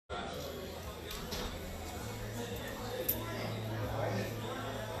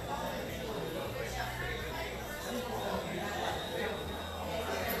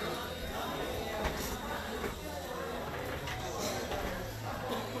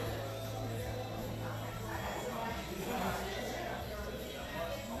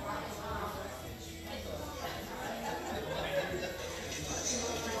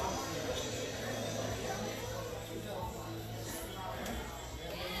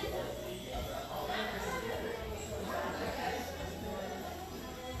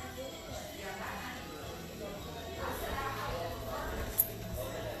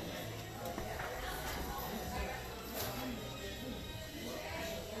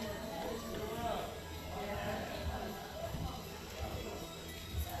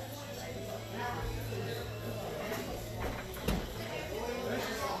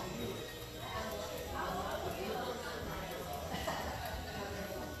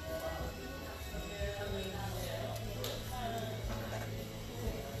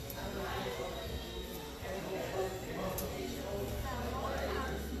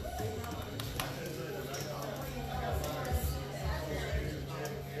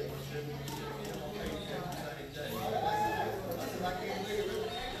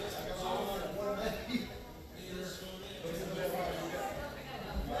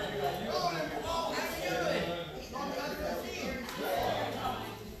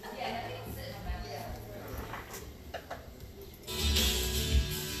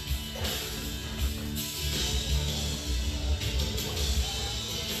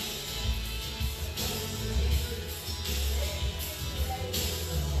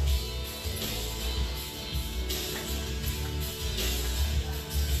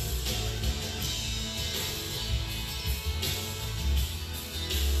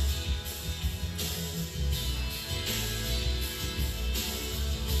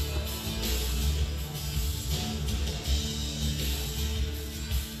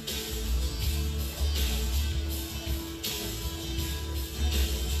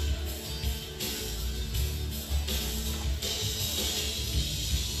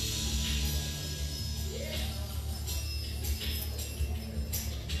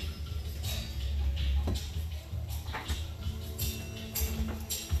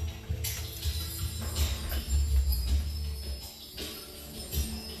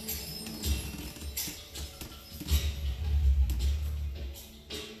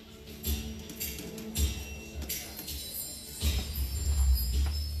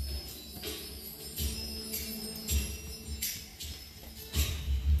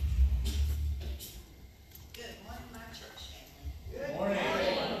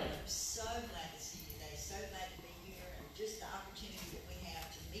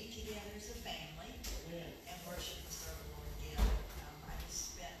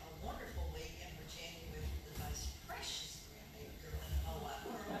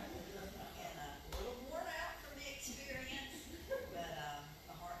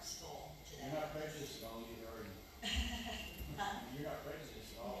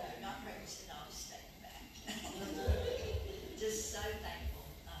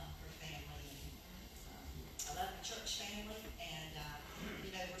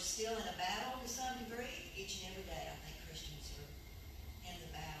still in a battle to some degree. Each and every day, I think Christians are in the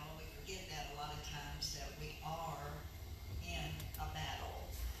battle. We forget that a lot of times, that we are in a battle.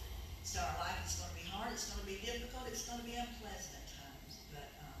 So our life is going to be hard, it's going to be difficult, it's going to be unpleasant at times, but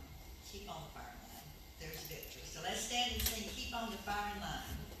keep on the firing line. There's victory. So let's stand and sing, Keep on the Firing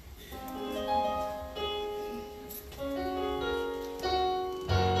Line.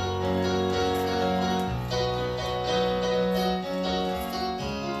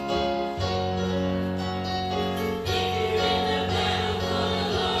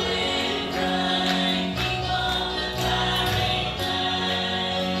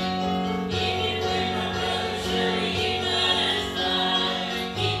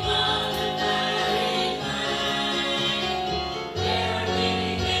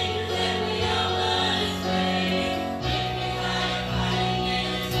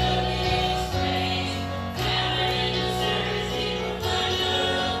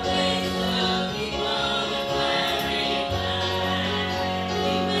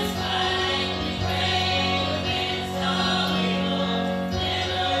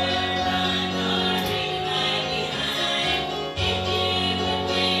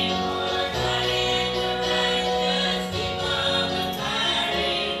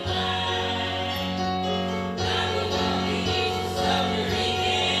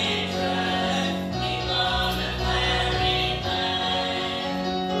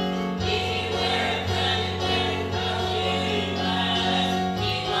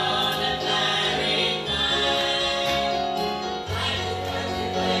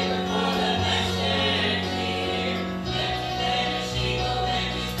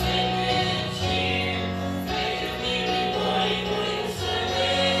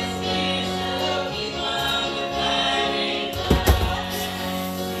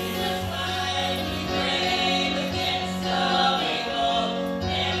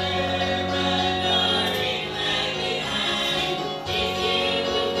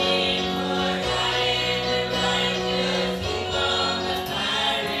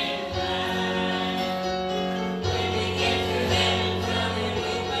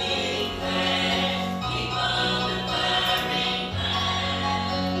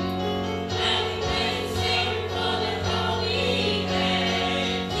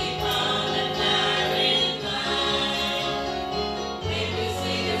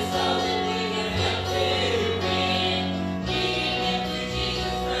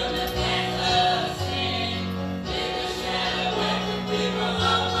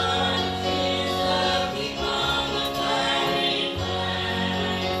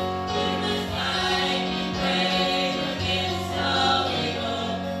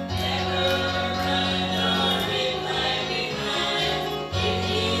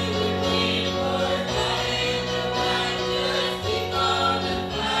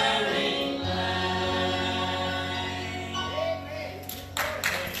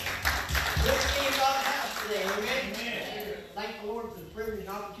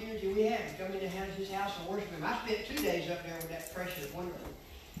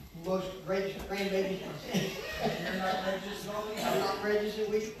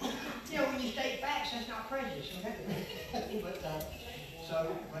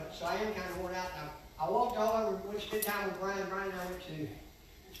 So I am kind of worn out now. I walked all over, went to spend time with Brian. Brian and I went to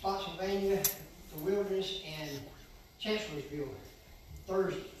Spotsylvania, the Wilderness, and Chancellorsville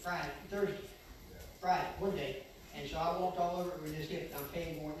Friday, one day. And so I walked all over it with this gift. I'm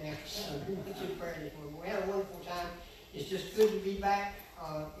paying for it now. So prayer this morning. We had a wonderful time. It's just good to be back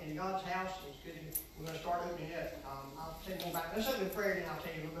in God's house. It's good we're going to start opening up. I'll tell you more about it. Let's open in prayer, and I'll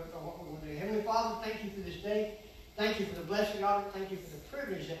tell you a little bit about what we're going to do. Heavenly Father, thank you for this day. Thank you for the blessing of it. Thank you for the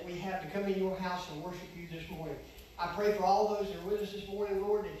privilege that we have to come in your house and worship you this morning. I pray for all those that are with us this morning,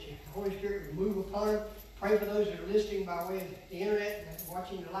 Lord, that your Holy Spirit would move upon them. Pray for those that are listening by way of the internet and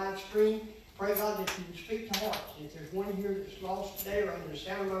watching the live stream. Pray, God, that you would speak to hearts. If there's one here that's lost today or under the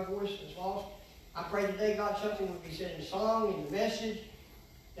sound of my voice that's lost, I pray today, God, something would be said in song, in the message,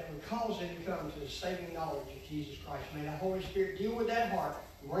 that would cause them to come to the saving knowledge of Jesus Christ. May the Holy Spirit deal with that heart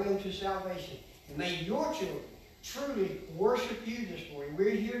and bring them to salvation. And may your children truly worship you this morning.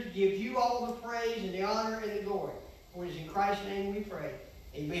 We're here to give you all the praise and the honor and the glory. For it is in Christ's name we pray.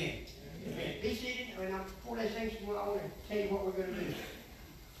 Amen. Amen. Be seated. Before they sing, I want to tell you what we're going to do.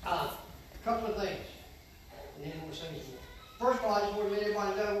 A couple of things. And then we'll sing some more. First of all, I just want to let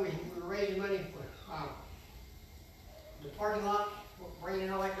everybody know we were raising money for the parking lot, bringing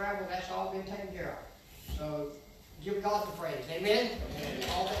in all that gravel. That's all been taken care of. So give God the praise. Amen? Amen.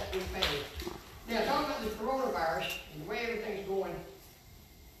 All that we paid. Now, talking about the coronavirus and the way everything's going,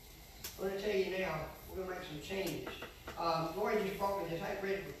 I'm going to tell you now, we're going to make some changes. Lori just brought me this. I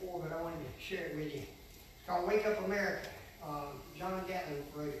read it before, but I wanted to share it with you. It's called Wake Up America. John Gatlin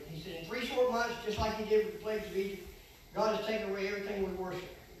wrote it. He said, in 3 short months, just like he did with the plagues of Egypt, God has taken away everything we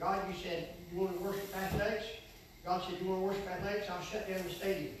worship. God, you said, you want to worship athletics? God said, you want to worship athletics? I'll shut down the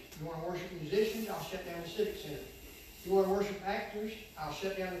stadiums. You want to worship musicians? I'll shut down the civic center. You want to worship actors? I'll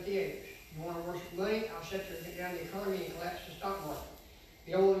shut down the theaters. You want to worship money? I'll shut down the economy and collapse the stock market. If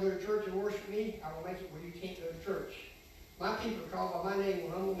you don't want to go to church and worship me, I will make it where you can't go to church. My people are called by my name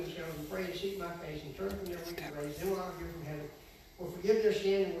will humble themselves and pray and seek my face and turn from their wicked ways. Then will I hear from heaven, will forgive their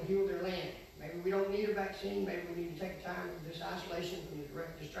sin and will heal their land. Maybe we don't need a vaccine. Maybe we need to take time from this isolation from the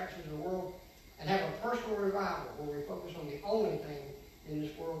direct distractions of the world and have a personal revival where we focus on the only thing in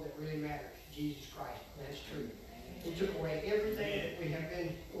this world that really matters, Jesus Christ. And that's true. He took away everything that we have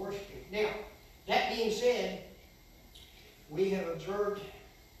been worshiping. Now, that being said, we have observed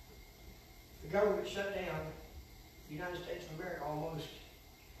the government shut down the United States of America almost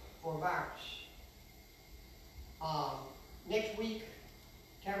for a virus. Next week,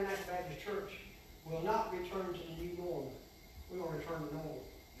 Tabernacle Baptist Church will not return to the new normal. We will return to normal.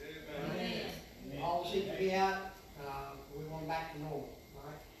 Amen. All the seats will be out. We're going back to normal. All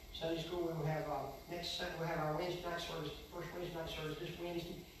right. Sunday school, we will have next Sunday. We'll have our Wednesday night service. First Wednesday night service this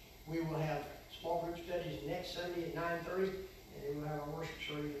Wednesday. We will have small group studies next Sunday at 9:30, and then we'll have our worship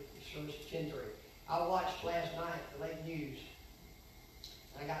service at 10:30. I watched last night the late news,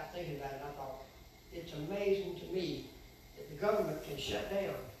 and I got thinking about it. And I thought it's amazing to me that the government can shut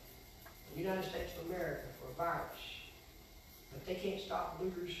down the United States of America for a virus, but they can't stop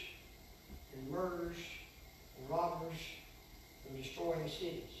looters and murderers and robbers from destroying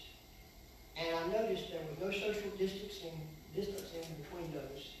cities. And I noticed there was no social distancing between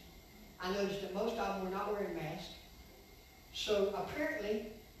those. I noticed that most of them were not wearing masks. So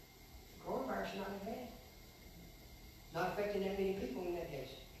apparently, coronavirus is not that bad. Not affecting that many people in that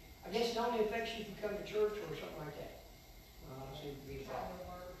case. I guess it only affects you if you come to church or something like that. Seems to be the problem.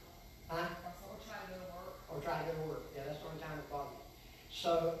 Huh? Or try to go to work. Yeah, that's the only time it bothers me.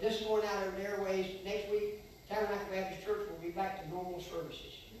 So this is going out over the airways. Next week, Tabernacle Baptist Church will be back to normal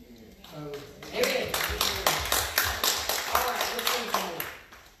services. So, amen. All right, let's sing some more.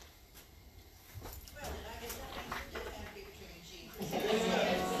 Well, and I guess that means we're just happy between Jesus. Thank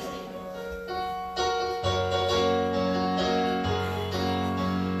you.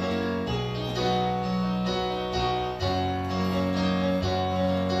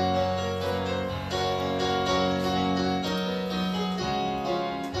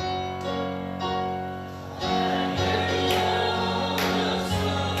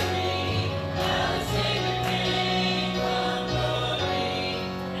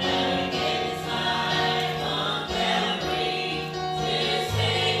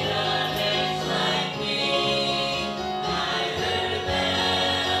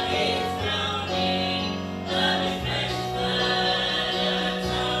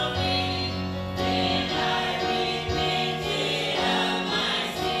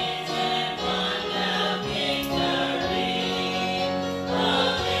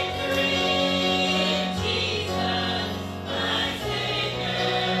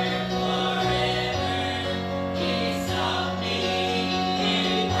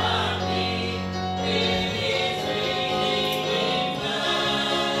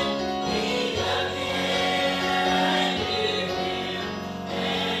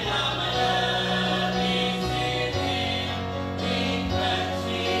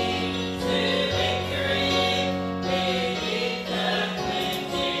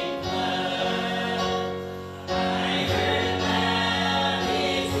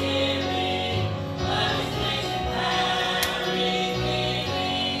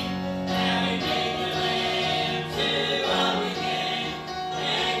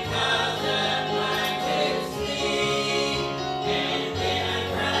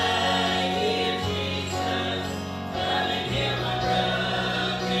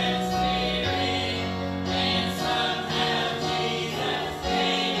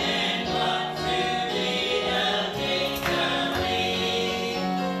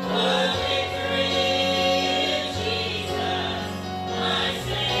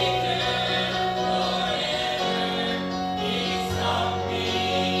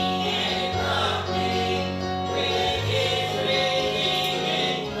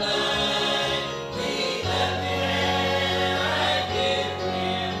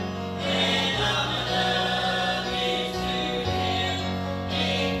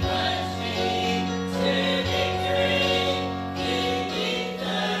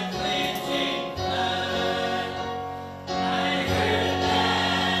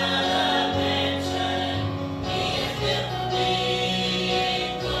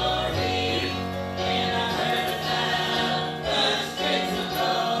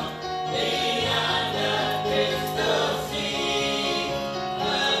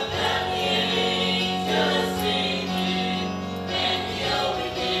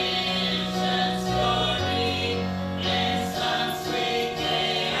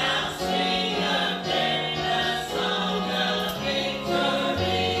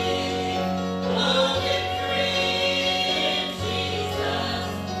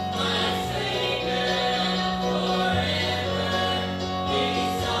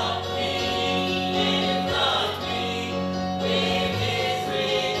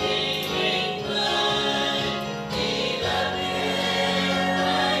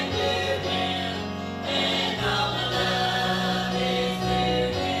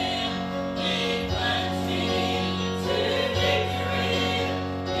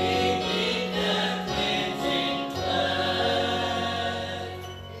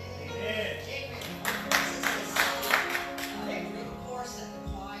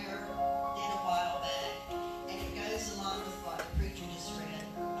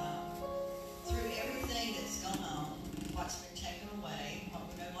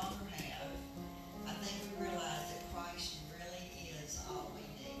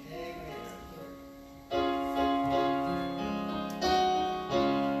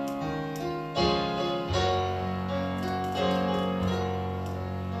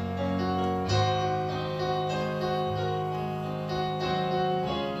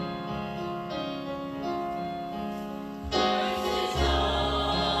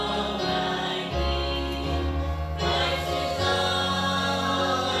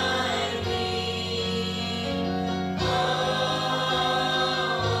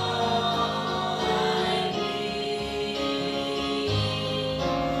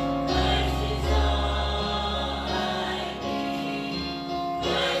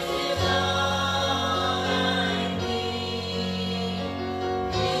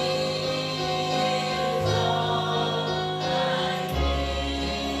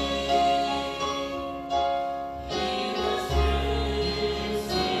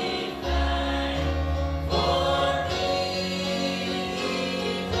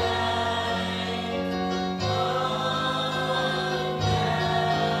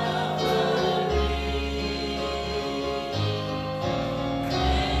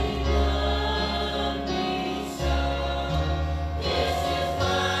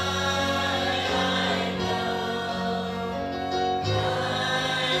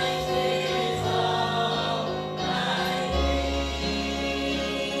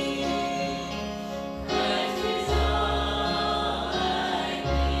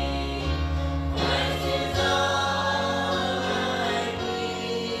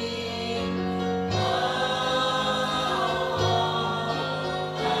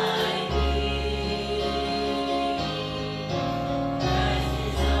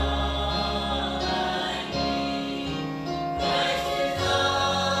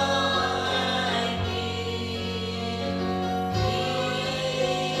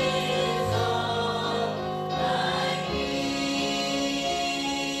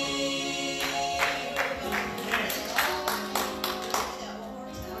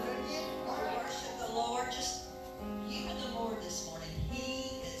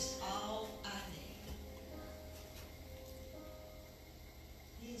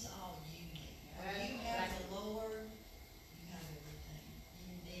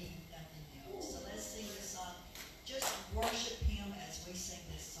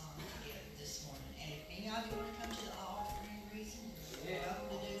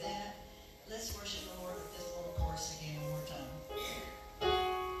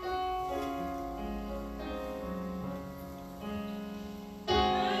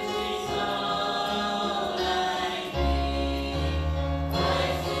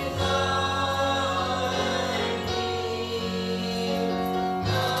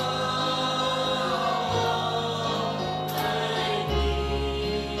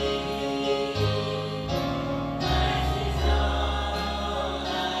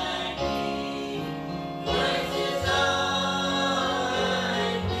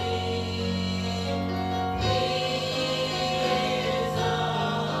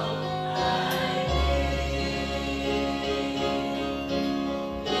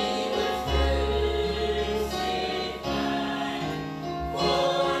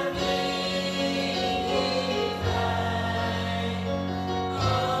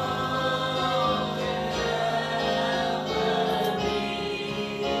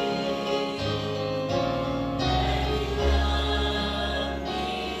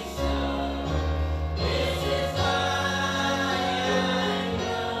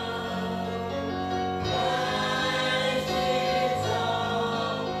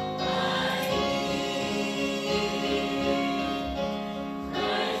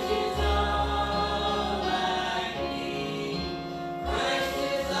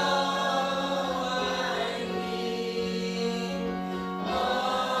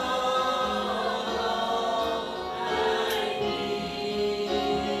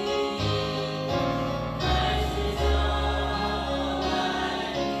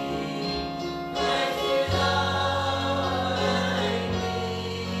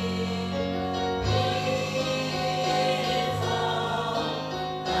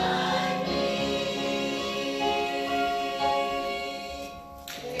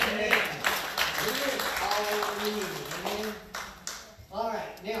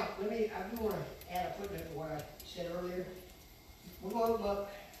 do want to add a footnote to what I said earlier. We're going to open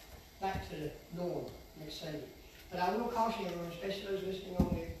up back to the norm next Sunday. But I will caution everyone, especially those listening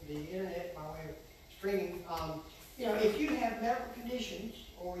on the internet by way of streaming, if you have medical conditions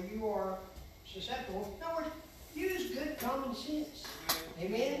or you are susceptible, in other words, use good common sense.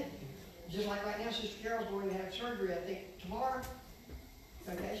 Amen? Just like right now, Sister Carol's going to have surgery, I think, tomorrow.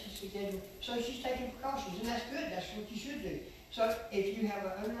 Okay, she's scheduled. So she's taking precautions, and that's good. That's what you should do. So if you have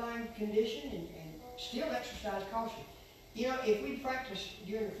an underlying condition and still exercise caution. If we practiced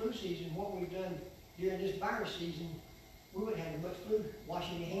during the flu season what we've done during this virus season, we wouldn't have as much flu.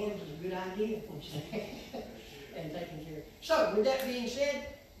 Washing your hands is a good idea, and taking care of it. So, with that being said,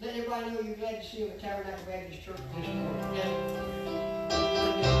 let everybody know you're glad to see them at Tabernacle Baptist Church this morning.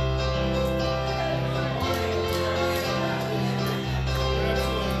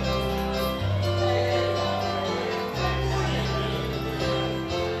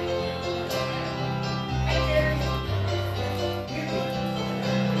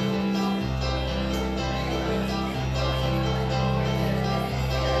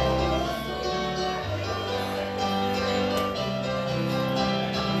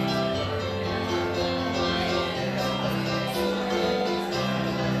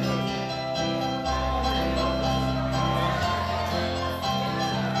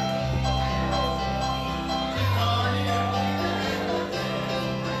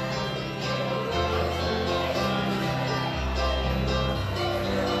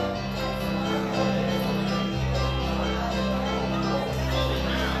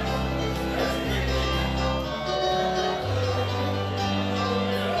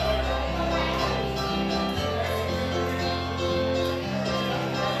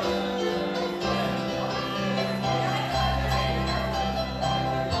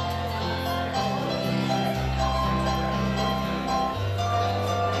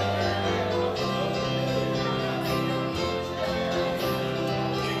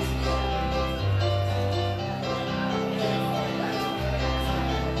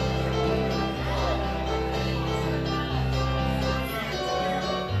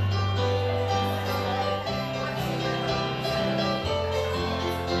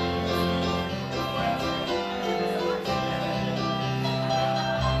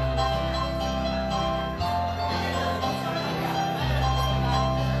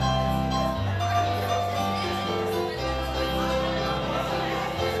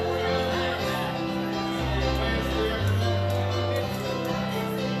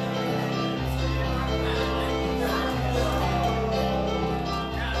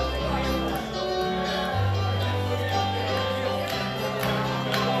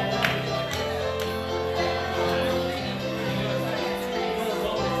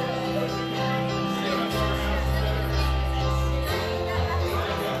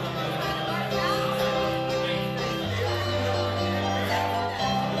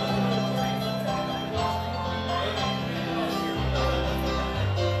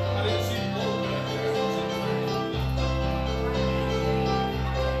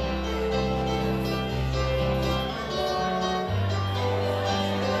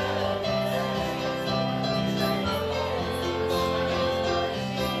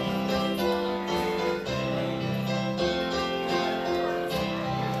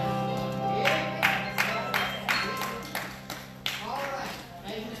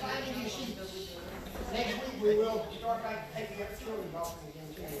 We will start by taking up children's offering again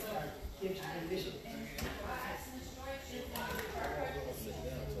today. Our kids have been missing.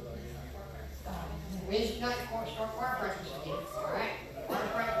 Wednesday night, we're going to start choir practice again. All right? Choir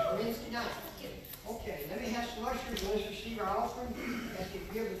practice Wednesday night. Okay, let me have some ushers. Let's receive our offering. Ask you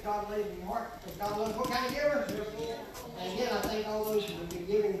to give as God lays in your heart. Because God loves what kind of giver? And again, I thank all those who have been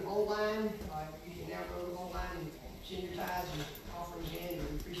giving online. You can now go online and send your tithes and offerings in, and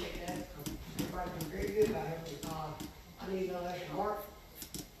we appreciate that. Everybody's been very good about it. I need another extra Mark.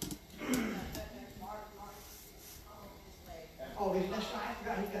 Oh, that's right. I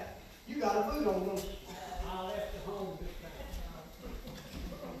forgot you got a boot on those. I left it home this time.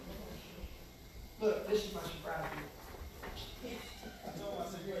 Look, this is my surprise. I told him, I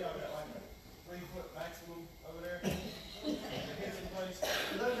said, y'all got like a 3-foot maximum over there.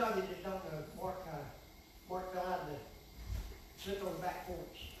 For those of you that don't know, Mark fell out of slipped on the back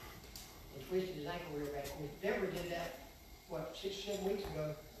porch and twisted his ankle real bad. Deborah did that, 6 or 7 weeks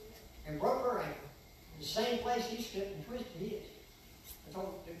ago, and broke her ankle. The same place he slipped and twisted his. I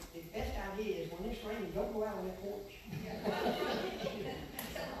told him, the best idea is when it's raining, don't go out on that porch.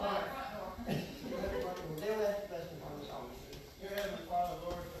 All right. They'll let the blessing on us all. Dear Heavenly Father,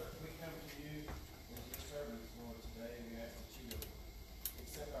 Lord, we come to you as your servants, Lord, today. We ask that you would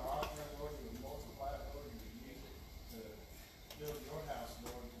accept our offering,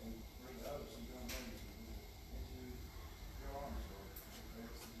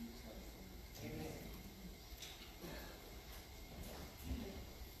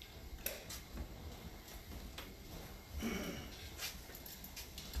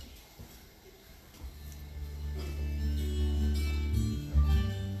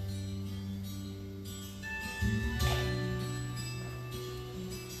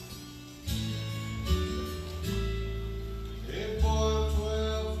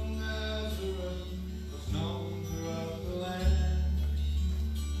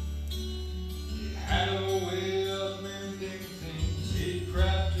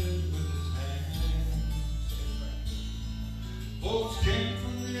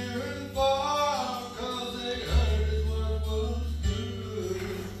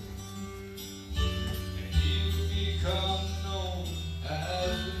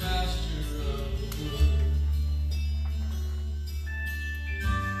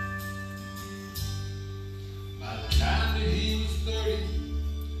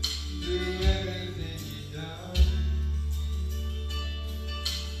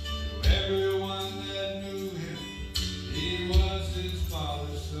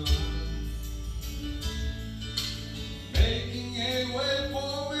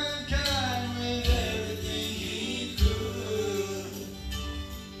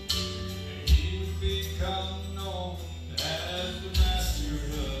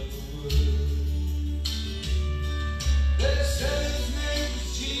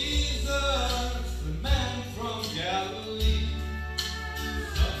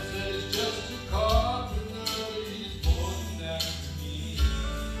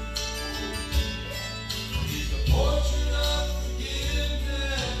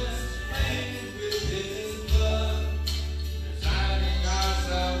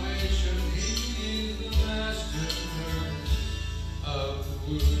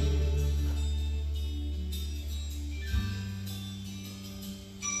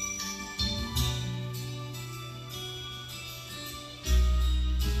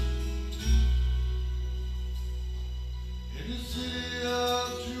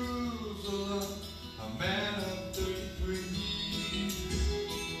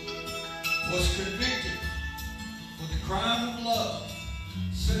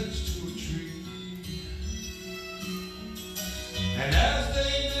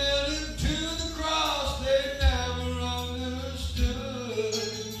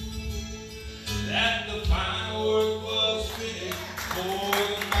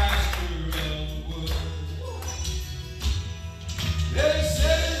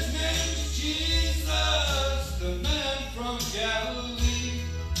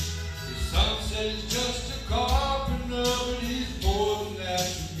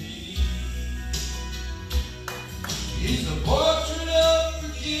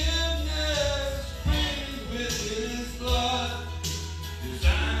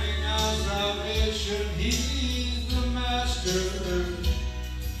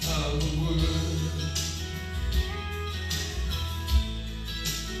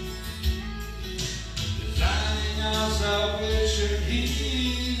 salvation,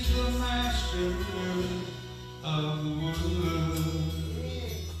 he's the master of the wood.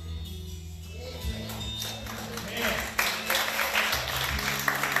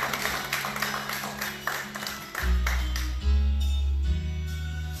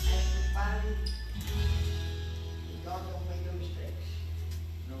 As for fighting, God don't make no mistakes.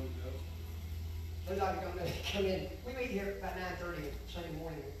 No, no. Those are gonna come in. We meet here about 9:30 Sunday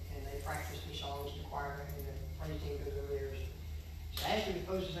morning, and they practice the songs, the choir, and the praise team goes over there. So I asked him to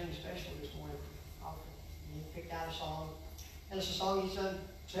pose his thing special this morning. He picked out a song, and it's a song he's done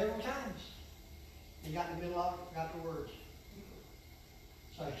several times. He got in the middle of it, forgot the words.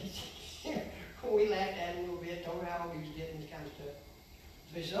 So we laughed at him a little bit, told him how old he was getting, this kind of stuff.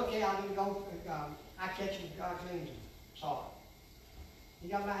 So he said, okay, I'll do the go. I catch him, God cleans him. Saw it. He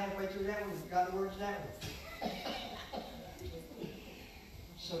got about halfway through that one and forgot the words of that one.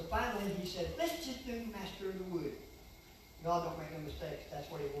 So finally he said, let's just do Master of the Wood. God don't make no mistakes. That's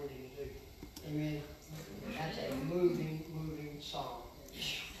what he wanted him to do. Amen. That's a moving, moving song.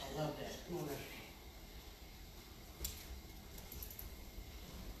 I love that. Come on now.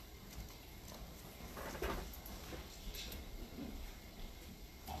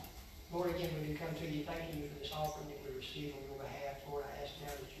 Lord, again, we do come to you thanking you for this offering that we receive on your behalf. Lord, I ask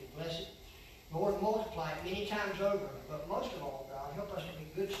now that you bless it. Lord, multiply it many times over. But most of all, God, help us to be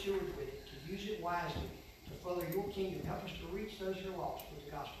good stewards with it, to use it wisely, to further your kingdom. Help us to reach those who are lost with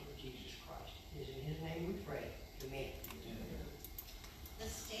the gospel of Jesus Christ. It is in his name we pray. Amen.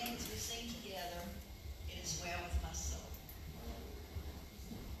 Let's stand as we sing together. It is well with my soul.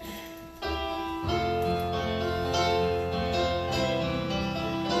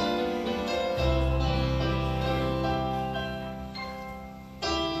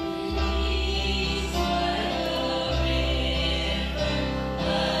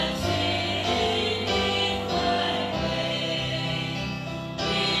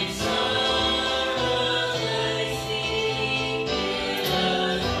 See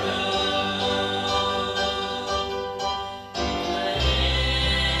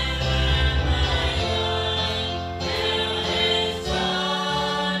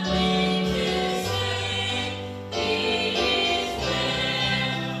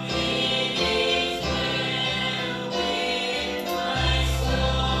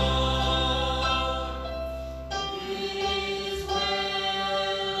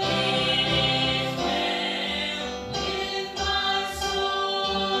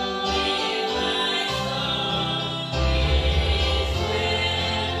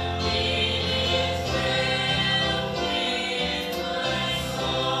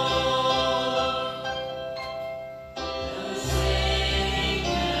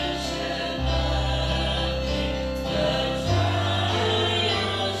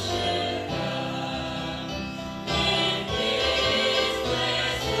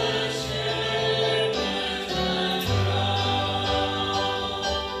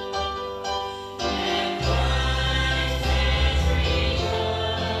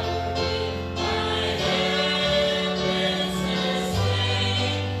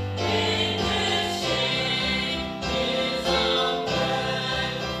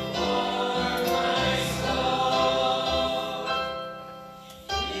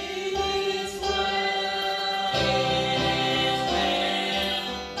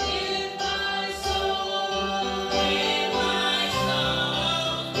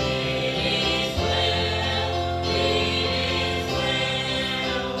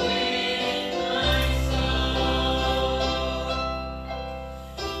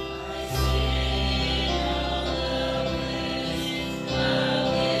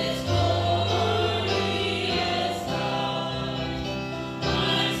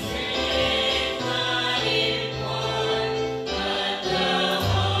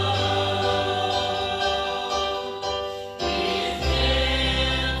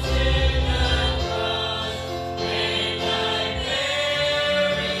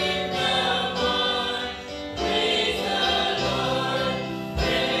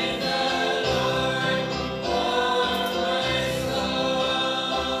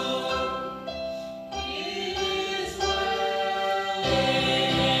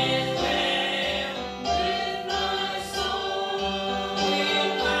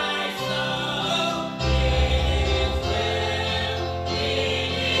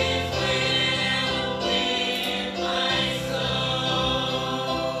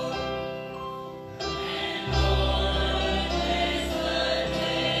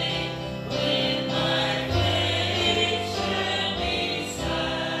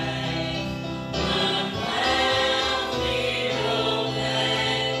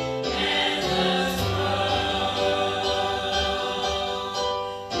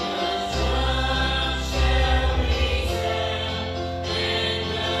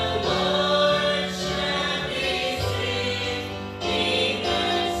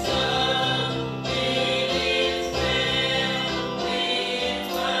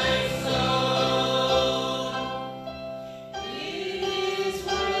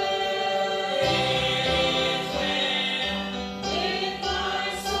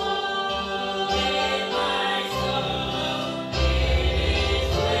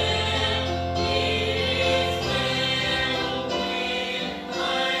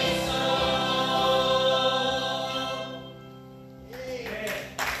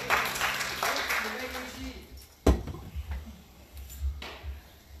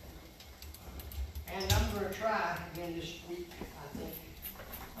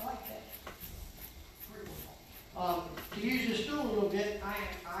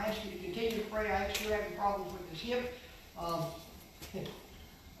with his hip.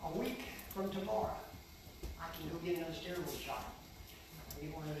 A week from tomorrow, I can go get another steroid shot. I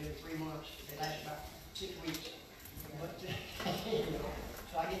get one of them every 3 months. They last about 6 weeks. But,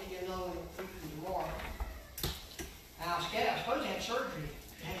 so I get to get another one a week from tomorrow. And I was supposed to have surgery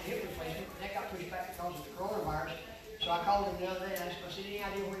to have a hip replacement, but that got pushed back because of the coronavirus. So I called him the other day and I said, any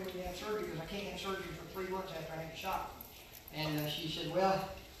idea when we have surgery? Because I can't have surgery for 3 months after I had the shot. And she said, well,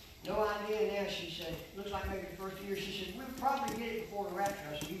 no idea now. She said, looks like maybe the first year. She said, we'll probably get it before the rapture.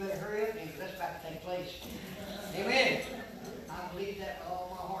 I said, you better hurry up, because that's about to take place. Amen. I believe that with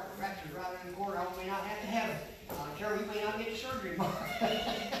all my heart. The rapture's right around the corner. I may not have to have it. Terry, you may not get the surgery.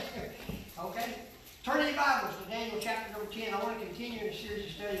 Okay? Turn in your Bibles to Daniel chapter number 10. I want to continue in a series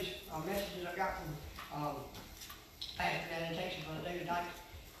of studies, messages I got from Pastor down in Texas, Brother David Dyke.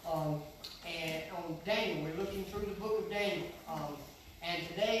 And on Daniel, we're looking through the book of Daniel. And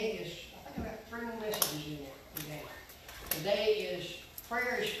today is, I think I've got 3 more messages in there today. Today is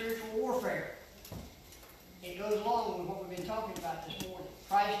prayer is spiritual warfare. It goes along with what we've been talking about this morning.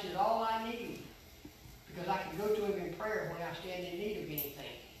 Christ is all I need, because I can go to him in prayer when I stand in need of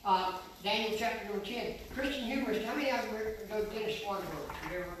anything. Daniel chapter number 10. Christian humorist. How many of you know Dennis Swanberg?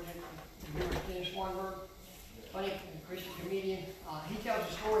 Have you ever heard of Dennis Swanberg? Funny Christian comedian. He tells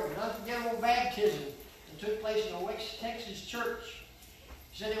a story of an unforgettable baptism that took place in a West Texas church.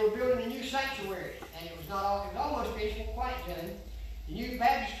 He said they were building a new sanctuary, and it was almost finished, not quite done. The new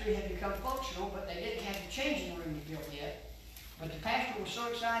baptistry had become functional, but they didn't have the changing room built yet. But the pastor was so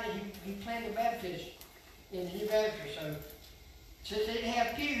excited, he planned a baptism in the new baptistry. So since they didn't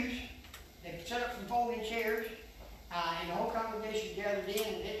have pews, they set up some folding chairs, and the whole congregation gathered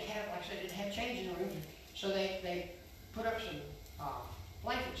in, and didn't have, like I said, didn't have changing rooms. So they put up some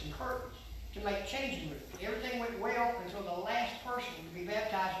blankets and curtains to make changing rooms. Everything went well until the last person to be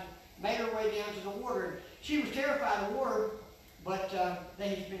baptized made her way down to the water. She was terrified of water, but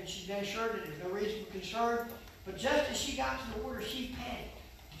she's been assured that there's no reason for concern. But just as she got to the water, she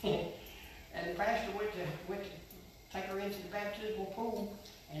panicked. And the pastor went to take her into the baptismal pool,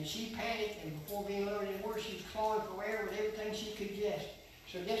 and she panicked, and before being lowered in the water, she was clawing for air with everything she could guess.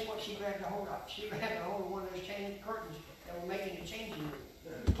 So guess what she grabbed a hold of? She grabbed a hold of one of those chain curtains that were making the changing room.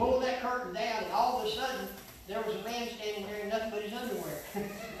 Pulled that curtain down, and all of a sudden, there was a man standing there in nothing but his underwear.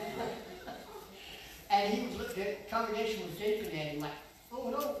 And the congregation was gaping at him like, oh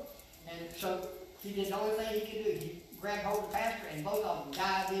no. And so he did the only thing he could do. He grabbed hold of the pastor, and both of them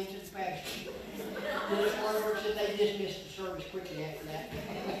dived into the pastor. Dennis Swanberg said they dismissed the service quickly after that.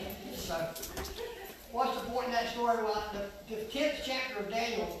 So, what's the point in that story? Well, the 10th chapter of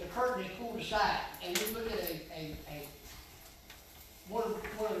Daniel, the curtain is pulled aside, and we look at one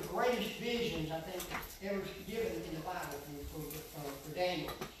of the greatest visions, I think, ever given in the Bible for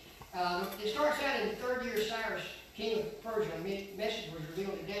Daniel. It starts out in the 3rd year of Cyrus, king of Persia. A message was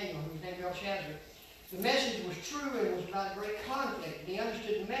revealed to Daniel, who was named Belshazzar. The message was true, and it was about a great conflict. He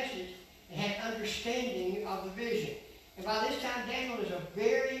understood the message and had understanding of the vision. And by this time, Daniel is a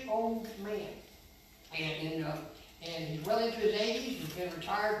very old man. And he's well into his 80s. He's been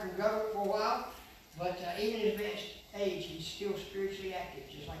retired from government for a while. But even in his advanced age, he's still spiritually active,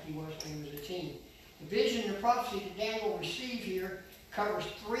 just like he was when he was a teen. The vision and the prophecy that Daniel received here covers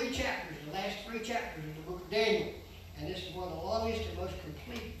 3 chapters, the last 3 chapters of the book of Daniel. And this is one of the longest and most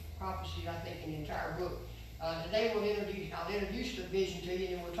complete prophecies, I think, in the entire book. Today I'll introduce the vision to you,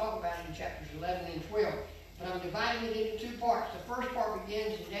 and then we'll talk about it in chapters 11 and 12. But I'm dividing it into 2 parts. The first part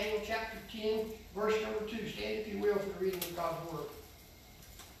begins in Daniel chapter 10, verse number 2. Stand, if you will, for the reading of God's Word.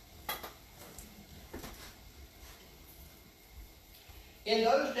 In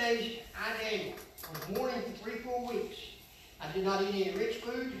those days, I, Daniel, was mourning for 3 full weeks. I did not eat any rich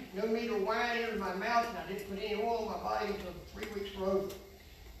food, no meat or wine entered my mouth, and I didn't put any oil on my body until the 3 weeks were over.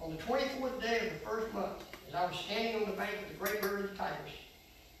 On the 24th day of the 1st month, as I was standing on the bank of the great river of the Tigris,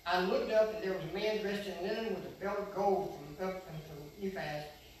 I looked up, and there was a man dressed in linen with a belt of gold from Uphaz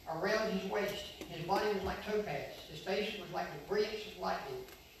around his waist. His body was like topaz. His face was like the brilliance of lightning.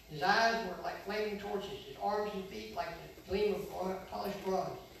 His eyes were like flaming torches. His arms and feet like the gleam of polished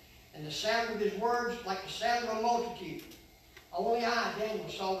bronze. And the sound of his words like the sound of a multitude. Only I, Daniel,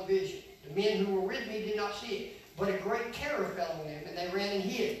 saw the vision. The men who were with me did not see it. But a great terror fell on them, and they ran and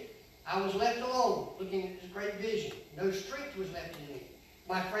hid. I was left alone, looking at this great vision. No strength was left in me.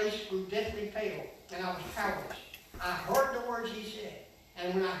 My face grew deathly pale, and I was powerless. I heard the words he said,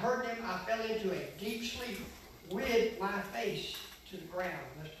 and when I heard them, I fell into a deep sleep with my face to the ground.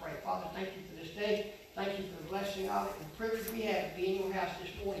 Let's pray. Father, thank you for this day. Thank you for the blessing of it and the privilege we have to be in your house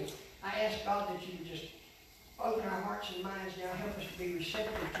this morning. I ask, God, that you would just open our hearts and minds now. Help us to be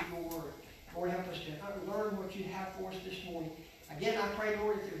receptive to your word. Lord, help us to learn what you have for us this morning. Again, I pray,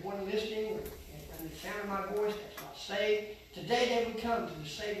 Lord, if there's one listening and the sound of my voice that's not saved, today they would come to the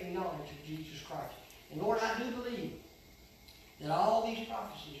saving knowledge of Jesus Christ. And Lord, I do believe that all these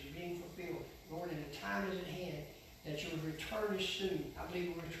prophecies are being fulfilled. Lord, and the time is at hand that your return is soon. I believe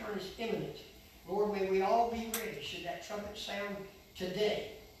your return is imminent. Lord, may we all be ready should that trumpet sound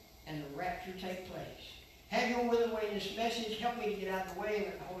today and the rapture take place. Have your will and way in this message. Help me to get out of the way and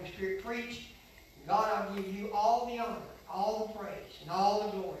let the Holy Spirit preach. God, I'll give you all the honor, all the praise, and all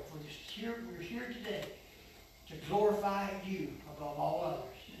the glory for this. We're here today to glorify you above all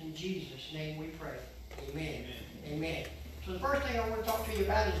others. In Jesus' name we pray. Amen. Amen. So the first thing I want to talk to you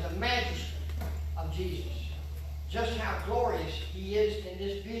about is the majesty of Jesus. Just how glorious he is in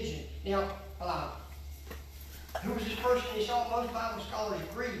this vision. Now, who was this person he saw? Most Bible scholars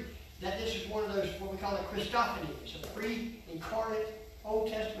agree that this is one of those, what we call a Christophanies, a pre-incarnate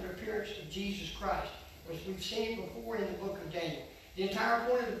Old Testament appearance of Jesus Christ. As we've seen it before in the book of Daniel. The entire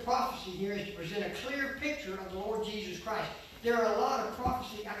point of the prophecy here is to present a clear picture of the Lord Jesus Christ. There are a lot of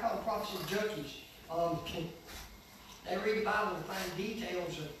prophecy, I call them prophecy junkies. They read the Bible and find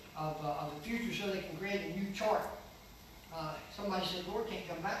details of the future so they can create a new chart. Somebody said, Lord can't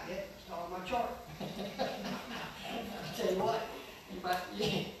come back yet. It's not on my chart. I tell you what,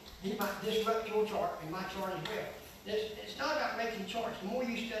 he might disrupt your chart and my chart as well. It's not about making charts. The more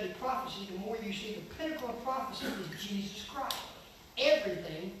you study prophecy, the more you see the pinnacle of prophecy is Jesus Christ.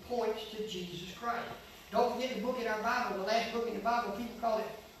 Everything points to Jesus Christ. Don't forget the book in our Bible, the last book in the Bible, people call it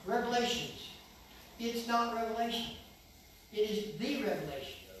Revelations. It's not Revelation. It is the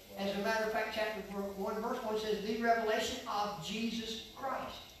revelation. As a matter of fact, chapter 1, verse 1 says, the revelation of Jesus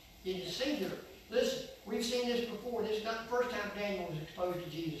Christ. It is singular. Listen, we've seen this before. This is not the first time Daniel was exposed to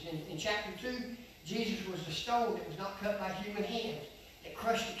Jesus. In chapter 2, Jesus was the stone that was not cut by human hands, that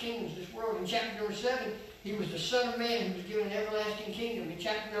crushed the kingdoms of this world. In chapter number 7, he was the Son of Man who was given an everlasting kingdom. In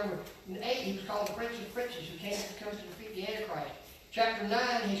chapter number 8, he was called the Prince of Princes who comes to defeat the Antichrist. Chapter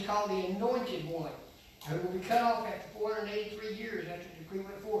 9, he's called the Anointed One, who will be cut off after 483 years after the decree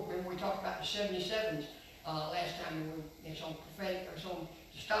went forth. Remember we talked about the 77s last time. It's on prophetic, or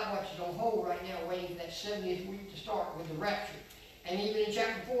the stopwatch is on hold right now, waiting for that 70th week to start with the rapture. And even in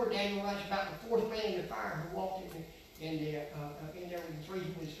chapter 4, Daniel writes about the fourth man in the fire who walked in there with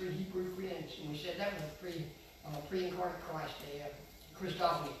three Hebrew friends. And we said that was a pre-incarnate Christ, a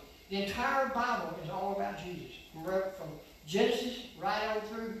Christophany. The entire Bible is all about Jesus. From Genesis right on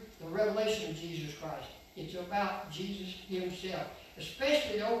through the revelation of Jesus Christ. It's about Jesus himself,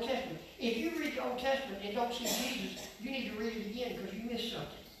 especially the Old Testament. If you read the Old Testament and don't see Jesus, you need to read it again because you missed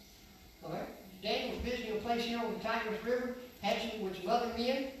something. All right? Daniel was visiting a place here on the Tigris River, with some other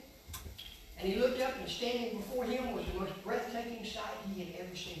men, and he looked up, and standing before him was the most breathtaking sight he had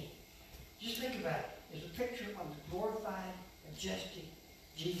ever seen. Just think about it. It's a picture of the glorified, majestic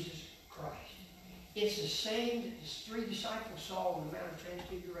Jesus Christ. It's the same that the three disciples saw on the Mount of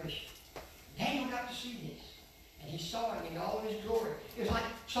Transfiguration. Daniel got to see this, and he saw him in all of his glory. It was like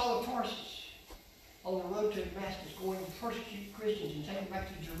Saul of Tarsus on the road to Damascus, going to persecute Christians and take them back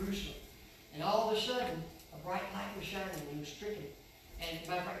to Jerusalem. And all of a sudden, a bright light was shining, and he was stricken. And, as a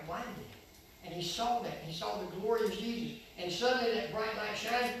matter of fact, blinded. And he saw that. He saw the glory of Jesus. And suddenly that bright light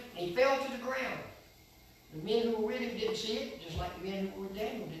shined, and he fell to the ground. The men who were with him didn't see it, just like the men who were with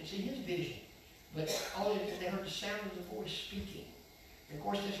Daniel didn't see his vision. But only they heard the sound of the voice speaking. And of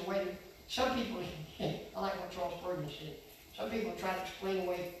course, there's a way that some people, I like what Charles Spurgeon said, some people try to explain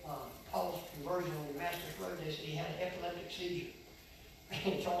away Paul's conversion on the Damascus Road. They said he had an epileptic seizure.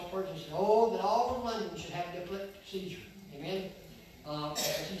 And Charles Spurgeon said, oh, that all of London should have an epileptic seizure. Amen?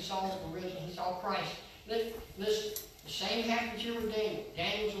 As he saw the risen, he saw Christ. Listen, the same happens here with Daniel.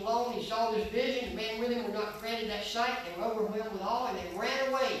 Daniel was alone. He saw this vision. The men with him were not granted that sight. They were overwhelmed with awe, and they ran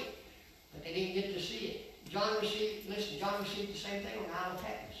away. But they didn't get to see it. John received the same thing on the Isle of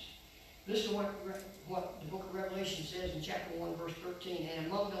Patmos. Listen to what the book of Revelation says in chapter 1, verse 13. And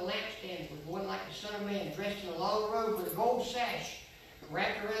among the lampstands was one like the Son of Man, dressed in a long robe with a gold sash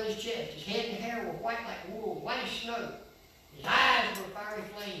wrapped around his chest. His head and hair were white like wool, white as snow. His eyes were fiery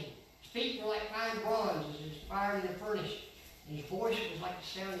flame. His feet were like fine bronze as it is fired in a furnace. And his voice was like the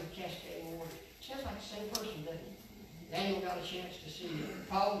sound of cascading water. Sounds like the same person, doesn't it? Daniel got a chance to see it.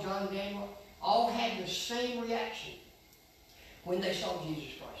 Paul, John, and Daniel all had the same reaction when they saw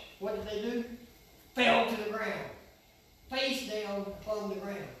Jesus Christ. What did they do? Fell to the ground. Face down upon the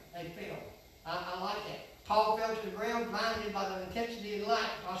ground. They fell. I like that. Paul fell to the ground, blinded by the intensity of the light.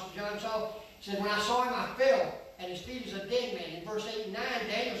 Apostle John said, when I saw him, I fell at his feet as a dead man. In verse 8 and 9,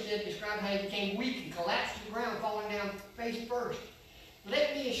 Daniel described how he became weak and collapsed to the ground, falling down face first.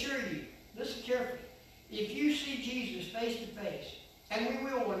 Let me assure you listen carefully. If you see Jesus face to face, and we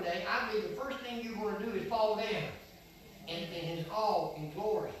will one day, I believe the first thing you're going to do is fall down in his awe and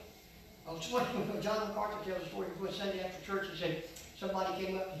glory. John MacArthur tells a story before Sunday after church. He said somebody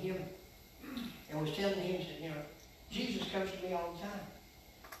came up to him and was telling him, said, Jesus comes to me all the time.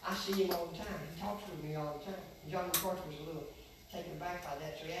 I see him all the time. He talks with me all the time. And John MacArthur was a little taken aback by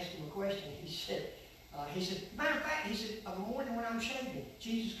that, so he asked him a question. He said, matter of fact, he said, of a morning when I'm shaving,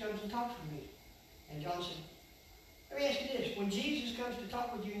 Jesus comes and talks with me. And John said, let me ask you this. When Jesus comes to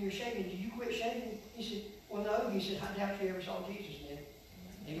talk with you and you're shaving, do you quit shaving? He said, well, no. He said, I doubt you ever saw Jesus then.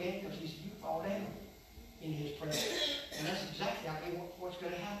 Amen? Because he said, you fall down in his presence. And that's exactly, what's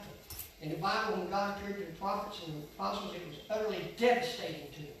going to happen. In the Bible, when God appeared to the prophets and the apostles, it was utterly devastating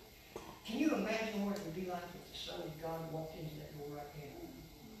to them. Can you imagine what it would be like if the Son of God walked into that door right now?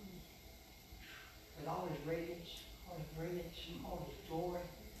 With all his radiance, all his brilliance, all his glory,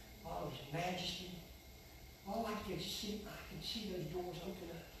 all his majesty. All I can see those doors open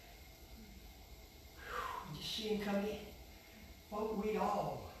up. And just see him come in. Folk, we'd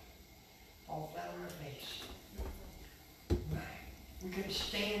all fall flat on our face. We couldn't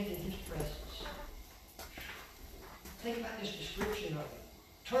stand in his presence. Think about this description of it.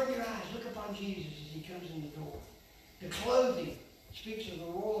 Turn your eyes, look upon Jesus as he comes in the door. The clothing speaks of the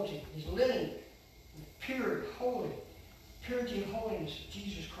royalty. His linen, pure, holy, purity and holiness of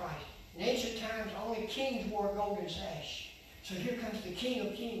Jesus Christ. In ancient times, only kings wore a golden sash. So here comes the King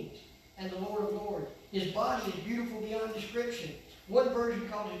of Kings and the Lord of Lords. His body is beautiful beyond description. One version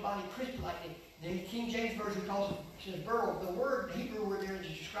calls his body crystal-like. The King James Version calls it, says beryl. The Hebrew word there is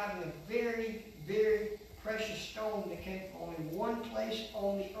describing a very, very precious stone that came from only one place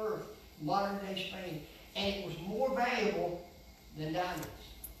on the earth, modern-day Spain. And it was more valuable than diamonds.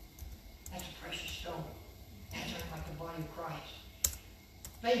 That's a precious stone. That's like the body of Christ.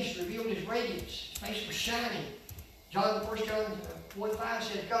 Face revealed his radiance. His face was shining. 1 John 1:5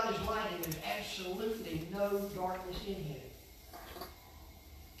 says, God is light and there's absolutely no darkness in him.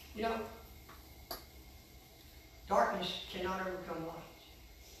 Darkness cannot overcome light.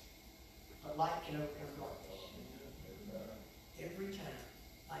 But light can overcome darkness. Every time,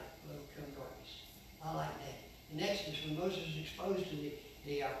 light will overcome darkness. I like that. In Exodus, when Moses is exposed to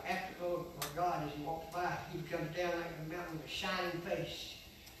the afterglow of God as he walks by, he comes down like a mountain with a shining face.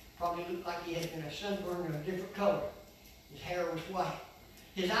 Probably looked like he had been a sunburn of a different color. His hair was white.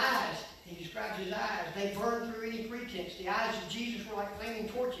 His eyes, he describes his eyes, they burned through any pretense. The eyes of Jesus were like flaming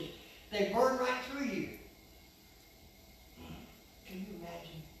torches. They burned right through you. Can you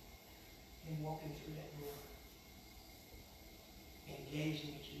imagine him walking through that door and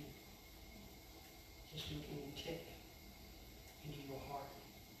gazing at you, just looking intently into your heart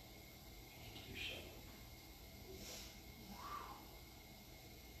and into your soul?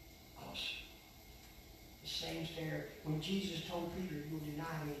 Awesome. The same stare when Jesus told Peter, "You will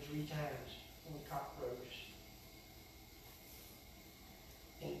deny me 3 times," when the cock crows.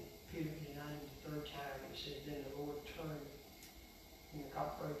 And Peter denied him the 3rd time, and he said, then the Lord turned. When the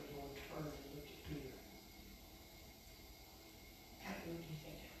cock crowed, the Lord turned and looked at Peter. How good do you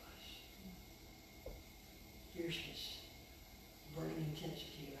think that was? Fierceness, burning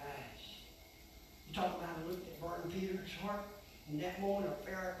intensity of eyes. You talk about a look that burned Peter's heart. In that moment, a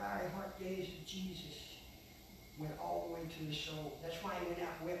fiery heart gaze of Jesus went all the way to the soul. That's why he went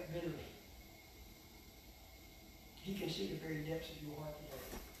out and wept bitterly. He can see the very depths of your heart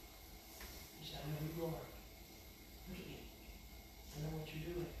today. He said, I know who you are. Look at me. I know what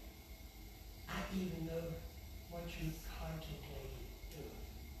you're doing. I even know what you're contemplating doing.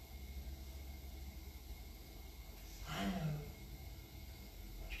 I know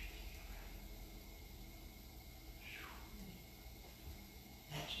what you're thinking about.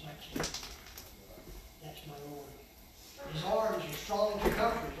 That's my King. That's my Lord. His arms are strong to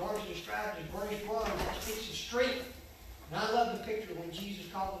comfort. His arms are described as burnished bronze. That speaks of strength. And I love the picture when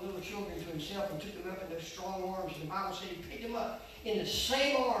Jesus called the little children to himself and took them up in those strong arms. And the Bible said he picked them up in the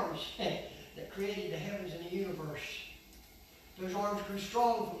same arms that created the heavens and the universe. Those arms grew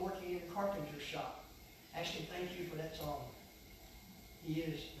strong from working in a carpenter's shop. Actually, thank you for that song. He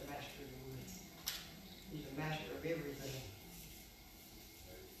is the master of the wood. He's the master of everything.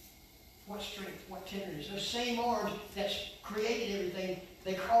 What strength, what tenderness. Those same arms that created everything,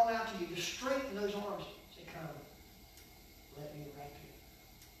 they call out to you. The strength of those arms. Say, come. Let me wrap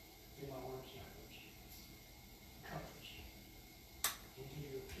you in my arms and comfort you. Comfort you. And give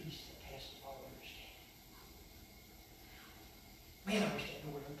you a peace that passes all understanding. Man, I wish that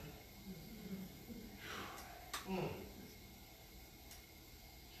door would open. You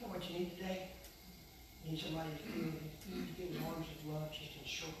know what you need today? You need somebody to feel his arms of love just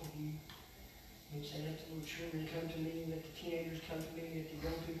encircle you. He said, let the little children come to me, let the teenagers come to me, let the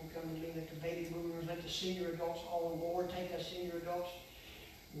young people come to me, let the baby boomers, let the senior adults all on board. Take us senior adults.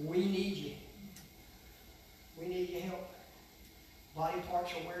 We need you. We need your help. Body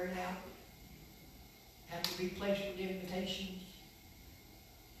parts are wearing out. Have to be placed with invitations.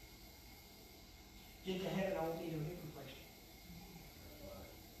 Get to heaven, I won't need a hip replacement.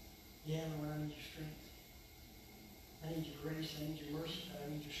 Yeah, Lord, I need your strength. I need your grace. I need your mercy. I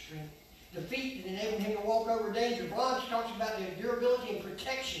need your strength. The feet that enable him to walk over danger. Wallace talks about the durability and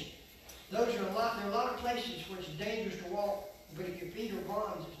protection. There are a lot of places where it's dangerous to walk, but if your feet are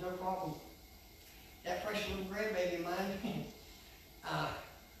bronze, it's no problem. That precious little grandbaby of mine,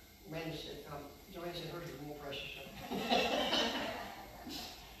 Amanda said, Joanne said hers was more precious.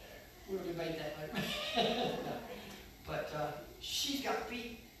 We'll debate that later. But she's got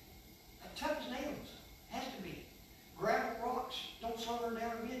feet tough as nails. Has to be. Gravel rocks don't slow her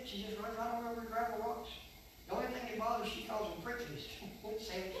down a bit. She just runs right on over gravel rocks. The only thing that bothers her, she calls them pricklies.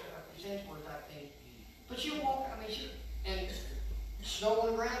 Sandstorm type thing. But she'll walk, and snow on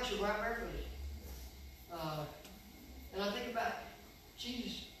the ground, she'll go out barefooted. And I think about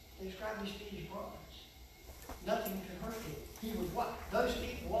Jesus, they described his feet as bronze. Nothing could hurt him. He would walk. Those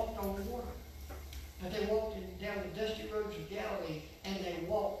feet walked on the water. But they walked down the dusty roads of Galilee, and they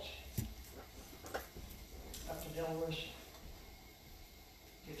walked up to Delaware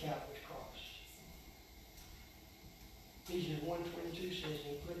to Calvary's cross. Ephesians 1:22 says,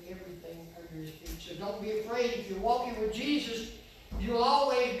 he put everything under his feet. So don't be afraid. If you're walking with Jesus, you'll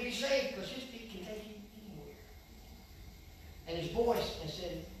always be safe, because his feet can take you anywhere. And his voice, I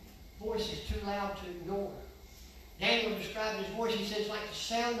said, voice is too loud to ignore. Daniel described his voice, he says, like the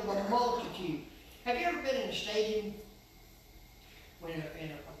sound of a multitude. Have you ever been in a stadium, when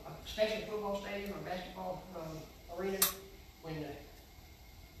especially a football stadium or basketball arena, when the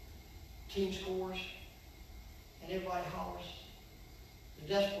team scores and everybody hollers,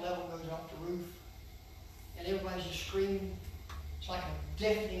 the decibel level goes off the roof, and everybody's just screaming. It's like a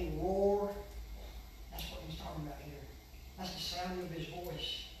deafening roar. That's what he's talking about here. That's the sound of his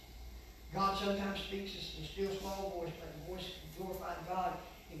voice. God sometimes speaks in a still small voice, but the voice of glorified God,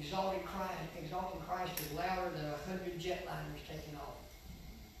 exalting Christ is louder than 100 jetliners taking off.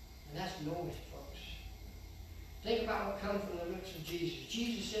 And that's noise, folks. Think about what comes from the lips of Jesus.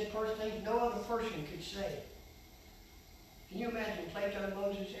 Jesus said first things no other person could say. Can you imagine Plato,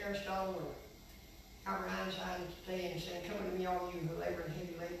 Moses, Aristotle, or Albert Einstein today and saying, come unto me, all you who labor and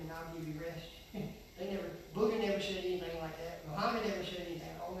heavy laden, and I'll give you rest? Buddha never said anything like that. Muhammad never said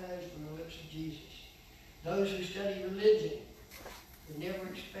anything. All that is from the lips of Jesus. Those who study religion would never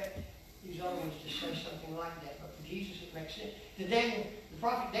expect these other ones to say something like that. But for Jesus, it makes sense. The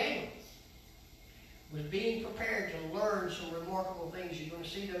prophet Daniel was being prepared to learn some remarkable things. You're going to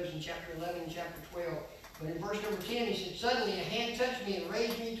see those in chapter 11 and chapter 12. But in verse number 10, he said, suddenly a hand touched me and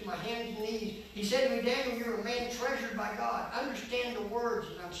raised me to my hands and knees. He said to me, Daniel, you're a man treasured by God. Understand the words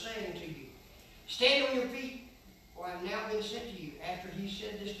that I'm saying to you. Stand on your feet, for I have now been sent to you. After he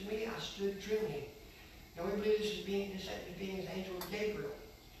said this to me, I stood trembling. Now we believe this is being his angel of Gabriel.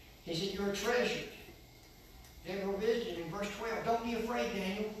 He said, you're treasured. Gabriel visited in verse 12. Don't be afraid,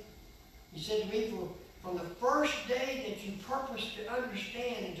 Daniel. He said to me, from the first day that you purposed to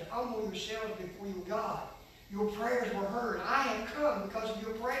understand and to humble yourselves before your God, your prayers were heard. I have come because of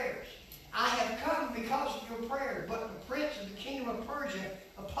your prayers. I have come because of your prayers. But the prince of the kingdom of Persia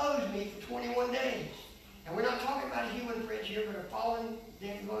opposed me for 21 days. And we're not talking about a human prince here, but a fallen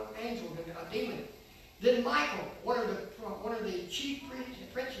angel, a demon. Then Michael, one of the chief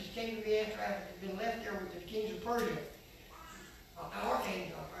princes, came to me after I had been left there with the kings of Persia. An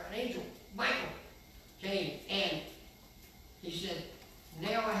archangel, an angel, Michael, came, and he said,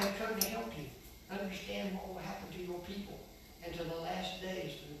 now I have come to help you understand what will happen to your people and to the last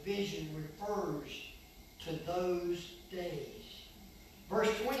days. The vision refers to those days. Verse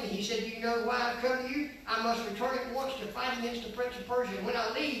 20, he said, do you know why I've come to you? I must return at once to fight against the prince of Persia. And when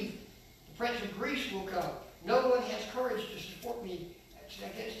I leave, the prince of Greece will come. No one has courage to support me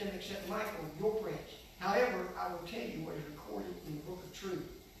against him except Michael, your prince. However, I will tell you what is recorded in the book of truth.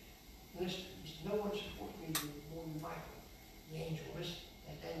 Listen, no one supports me more than Michael, the angel. Listen,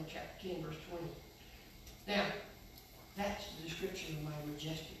 that's Daniel chapter 10, verse 20. Now, that's the description of my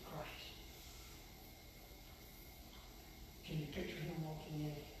majestic Christ. Can you picture him walking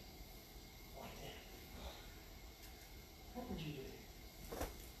in like that? What would you do?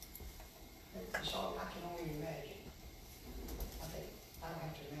 The song, I can only imagine. I think I don't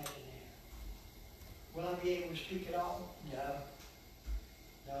have to imagine that. Will I be able to speak it all? No.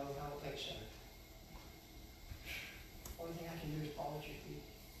 No, I don't think so. Only thing I can do is fall at your feet.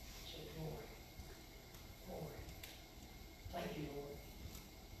 Say, glory.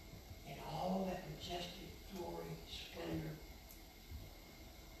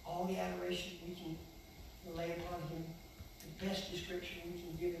 all the adoration we can lay upon him, the best description we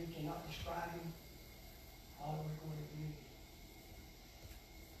can give him cannot describe him. All we're going to do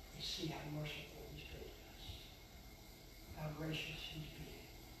is see how merciful he's been to us, how gracious he's been.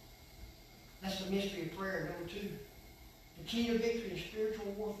 That's the mystery of prayer. Number 2, the key to victory in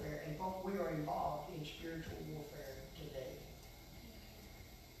spiritual warfare, and folks, we are involved in spiritual warfare today.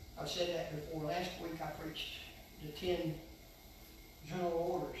 I've said that before. Last week I preached the 10 general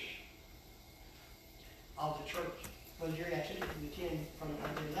orders of the church. Well, Jerry, I took it from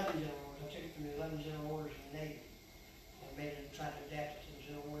the 11 general orders. I took it from the 11 general orders in the Navy and made it, tried to adapt it to the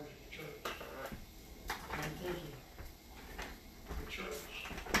general orders of the church. I'm thinking, the church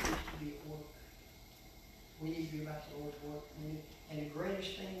needs to be at work. We need to be about the Lord's work. And the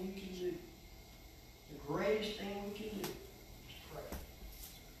greatest thing we can do, is pray.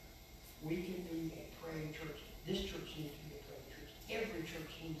 We can be a praying church. This church needs to be a praying church. Every church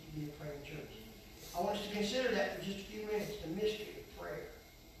needs to be a praying church. I want us to consider that for just a few minutes, the mystery of prayer.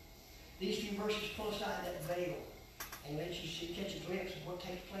 These few verses pull aside that veil and let you see, catch a glimpse of what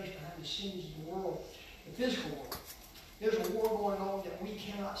takes place behind the scenes of the world, the physical world. There's a war going on that we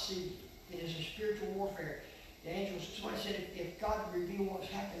cannot see. It is a spiritual warfare. The angels, somebody said if God would reveal what's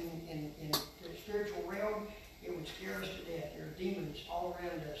happening in the spiritual realm, it would scare us to death. There are demons all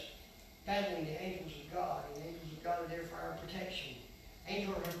around us battling the angels of God, and the angels of God are there for our protection.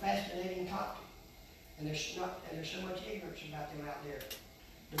 Angels are a fascinating topic, and there's so much ignorance about them out there.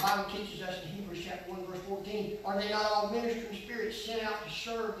 The Bible teaches us in Hebrews chapter 1, verse 14, are they not all ministering spirits sent out to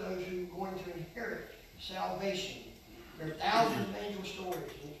serve those who are going to inherit salvation? There are thousands of angel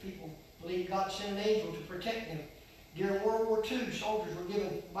stories in which people believe God sent an angel to protect them. During World War II, soldiers were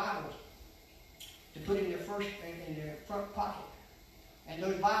given Bibles to put in their front pocket. And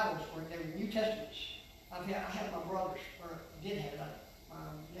those Bibles were New Testaments. I have my brothers, or did have it. My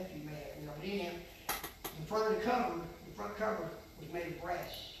nephew may have, but anyhow, the front cover was made of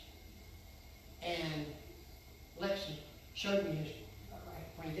brass. And Lexi showed me his,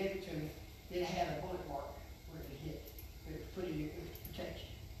 when he gave it to me, it had a bullet mark where it hit. It was put in your protection.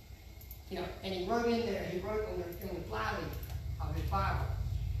 And he wrote in there, on the flyleaf of his Bible,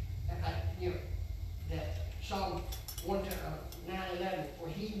 that Psalm 9:11, for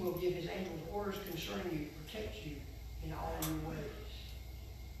he will give his angels orders concerning you to protect you in all your ways.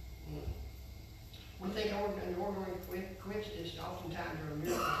 We think an ordinary coincidence, and oftentimes there are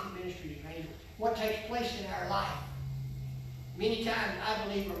miracle ministries of angels. What takes place in our life, many times I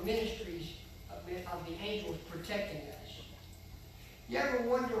believe are ministries of the angels protecting us. You ever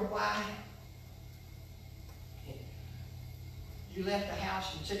wonder why you left the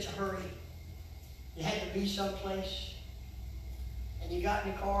house in such a hurry? You had to be someplace, and you got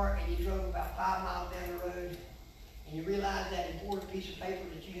in the car and you drove about 5 miles down the road, and you realized that important piece of paper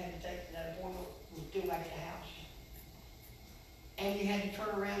that you had to take to that appointment was still back at the house. And you had to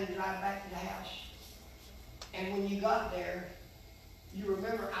turn around and drive back to the house. And when you got there, you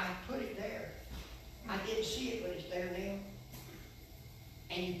remember, I put it there. I didn't see it, but it's there now.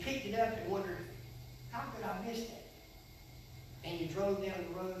 And you picked it up and wondered, how could I miss that? And you drove down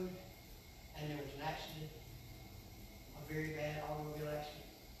the road, and there was an accident, a very bad automobile accident.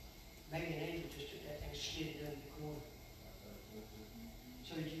 Maybe an angel just took that thing and slid it under the corner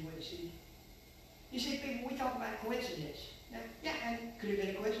so that you wouldn't see it. You see, people, we talk about coincidence. Now, yeah, and could it have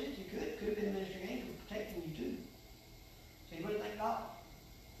been a coincidence? It could. It could have been a ministering angel protecting you too. So you wouldn't thank God.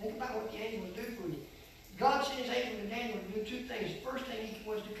 Think about what the angel would do for you. God sent his angel to Daniel to do 2 things. The first thing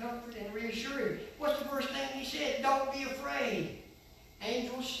was to comfort and reassure him. What's the first thing he said? Don't be afraid.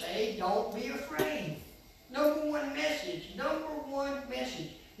 Angels say, don't be afraid. Number one message.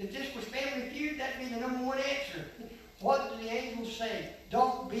 If this was Family Feud, that'd be the number 1 answer. What do the angels say?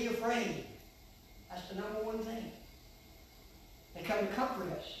 Don't be afraid. That's the number 1 thing. They come to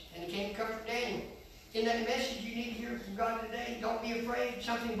comfort us, and they came to comfort Daniel. In that message you need to hear from God today, don't be afraid.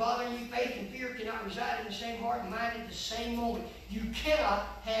 Something bothering you, faith and fear cannot reside in the same heart and mind at the same moment. You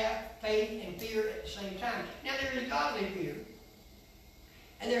cannot have faith and fear at the same time. Now there is godly fear,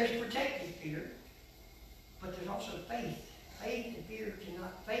 and there is protective fear, but there's also faith. Faith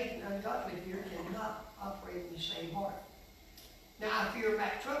and ungodly fear cannot operate in the same heart. Now I fear a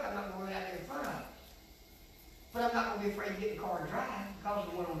Mack truck, I'm not going to run out there in front of it. But I'm not going to be afraid to get in the car and drive because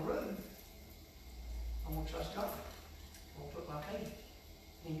of the one on the road. I'm going to trust God. I'm going to put my faith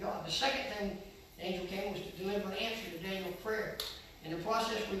in God. The second thing the angel came was to deliver an answer to Daniel's prayer. In the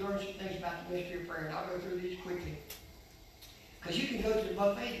process, we learned some things about the mystery of prayer, and I'll go through these quickly. Because you can go to the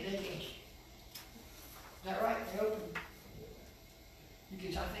buffet today, can't you? Is that right? They open. You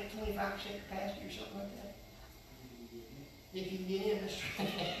can, I think, 25% capacity or something like that. If you can get in, that's right.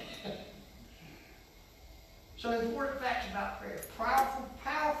 Some important facts about prayer. Powerful,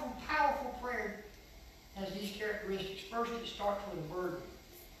 powerful, powerful prayer has these characteristics. First, it starts with a burden.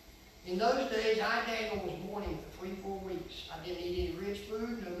 In those days, I, Daniel, was mourning for 3-4 weeks. I didn't eat any rich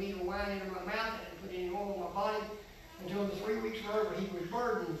food, no meat or wine into my mouth. I didn't put any oil on my body. Until the 3 weeks were over, he was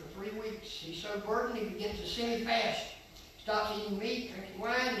burdened for 3 weeks. He's so burdened, he begins to semi-fast. Stops eating meat, drinking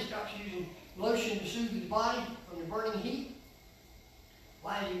wine. He stops using lotion to soothe his body from the burning heat.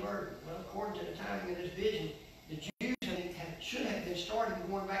 Why is he burdened? Well, according to the timing of this vision, the Jews should have been starting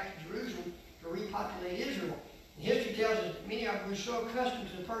going back to Jerusalem to repopulate Israel. And history tells us that many of them were so accustomed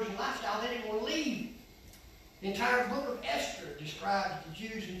to the Persian lifestyle, they didn't want to leave. The entire book of Esther describes the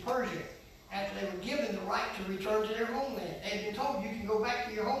Jews in Persia after they were given the right to return to their homeland. They had been told, you can go back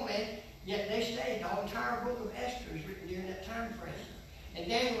to your homeland, yet they stayed. The entire book of Esther is written during that time frame. And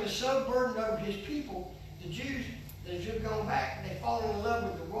Daniel was so burdened over his people, the Jews that have gone back, and they've fallen in love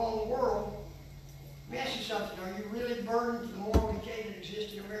with the wrong world. Let me ask you something. Are you really burdened for the moral decay that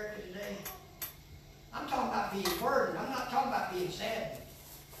exists in America today? I'm talking about being burdened. I'm not talking about being saddened.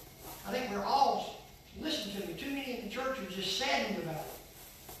 I think we're all, listen to me, too many in the church are just saddened about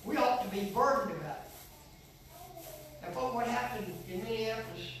it. We ought to be burdened about it. And folks, what happened in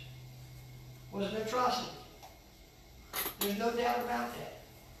Minneapolis was an atrocity. There's no doubt about that.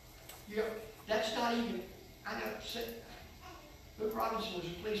 You know, that's not even, I know, Luke Robinson was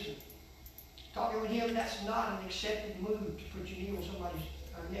a policeman. Talking with him, that's not an accepted move to put your knee on somebody's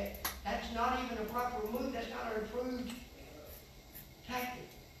neck. That's not even a proper move. That's not an approved tactic.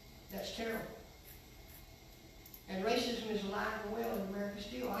 That's terrible. And racism is alive and well in America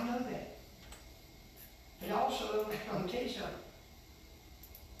still. I know that. But also, I'm going to tell you something.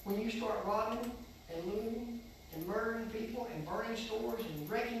 When you start robbing and looting and murdering people and burning stores and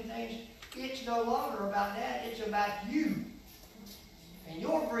wrecking things, it's no longer about that. It's about you and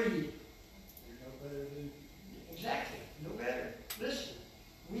your greed. Exactly. No better. Listen,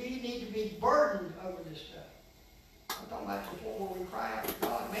 we need to be burdened over this stuff. I'm talking about the point where we cry out to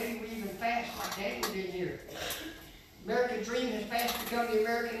God. Maybe we even fast like Daniel did here. American dream has fast become the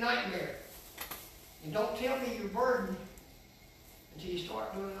American nightmare. And don't tell me you're burdened until you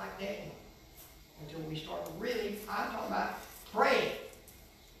start doing like Daniel. Until we start really, I'm talking about praying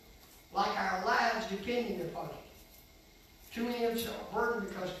like our lives depending upon it. Too many of us are burdened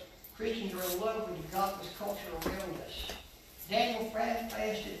because Christians are in love with the godless culture around us. Daniel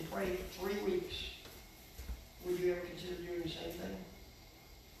fasted and prayed for 3 weeks. Would you ever consider doing the same thing?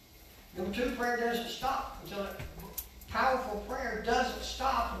 Number 2, prayer doesn't stop until powerful prayer doesn't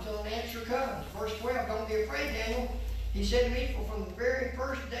stop until an answer comes. Verse 12, don't be afraid, Daniel. He said to me, for from the very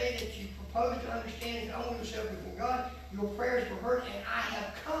first day that you proposed to understand and humble yourself before God, your prayers were heard, and I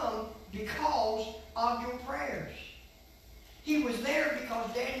have come because of your prayers. He was there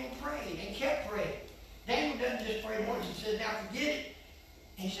because Daniel prayed and kept praying. Daniel doesn't just pray once and says, now forget it.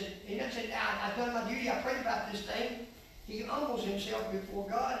 He doesn't say, I've done my duty, I prayed about this thing. He humbles himself before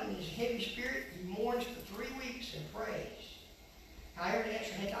God in his heavy spirit. He mourns for 3 weeks and prays. However, the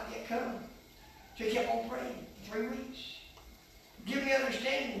answer had not yet come. So he kept on praying for 3 weeks. Give me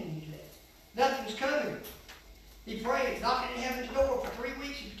understanding, he said. Nothing's coming. He prayed, knocking at heaven's door for 3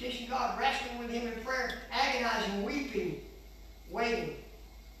 weeks. He petitioned God, wrestling with him in prayer, agonizing, weeping, waiting.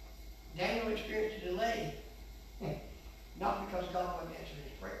 Daniel experienced a delay. Not because God wasn't answering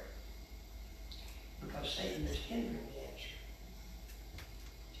his prayer. Because Satan was hindering the answer.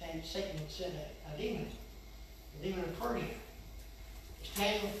 And Satan had sent a demon of Persia. If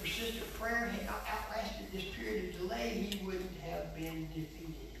Daniel's persistent prayer had not outlasted this period of delay, he wouldn't have been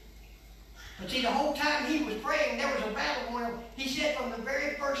defeated. But see, the whole time he was praying, there was a battle going on. He said from the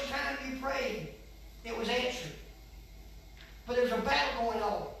very first time you prayed, it was answered. But there was a battle going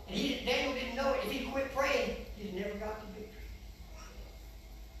on. And Daniel didn't know it. If he quit praying, he'd never got the victory.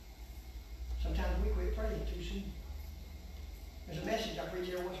 Sometimes we quit praying too soon. There's a message I preach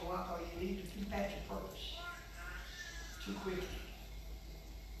every once in a while called you leave to keep at your purpose too quickly.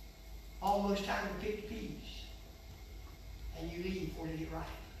 Almost time to pick the peas. And you leave before they get right.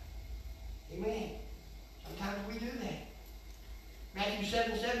 Amen. Sometimes we do that. Matthew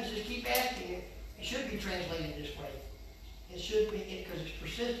 7:7 says, keep asking. It should be translated this way. It should be, because it's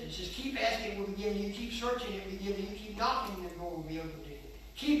persistent. It says, keep asking, it will be given you. Keep searching, it will be given you. Keep knocking, the door will be opened to you.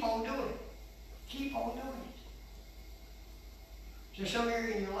 Keep on doing it. Keep on doing it. Is there some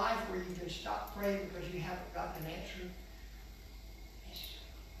area in your life where you can stop praying because you haven't gotten an answer? Yes.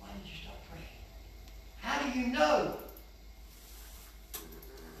 Why did you stop praying? How do you know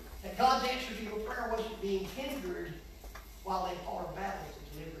that God's answer to your prayer wasn't being hindered while they fought a battle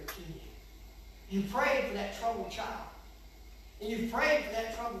to deliver it to you? You prayed for that troubled child. And you prayed for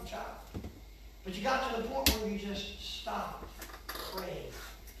that troubled child. But you got to the point where you just stopped praying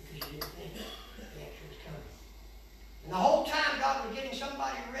because you didn't think the answer was coming. And the whole time God was getting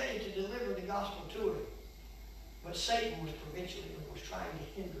somebody ready to deliver the gospel to him. But Satan was trying to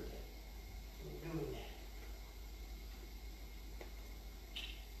hinder them from doing that.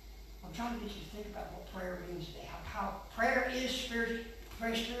 I'm trying to get you to think about what prayer means today. How prayer is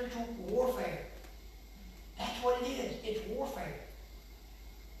spiritual warfare. That's what it is. It's warfare.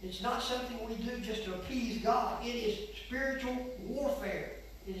 It's not something we do just to appease God. It is spiritual warfare.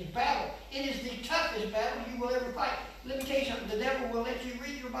 It is battle. It is the toughest battle you will ever fight. Let me tell you something. The devil will let you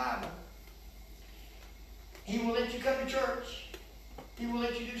read your Bible. He will let you come to church. He will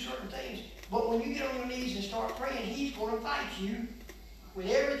let you do certain things. But when you get on your knees and start praying, he's going to fight you with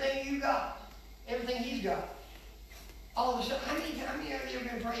everything you got. Everything he's got. All of a sudden, how many of you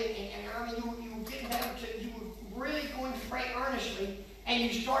have been praying, and I mean, you were getting down to, you were really going to pray earnestly, and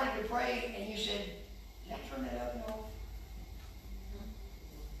you started to pray, and you said, did I turn that up and off?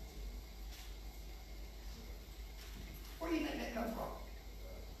 Where do you think that comes from?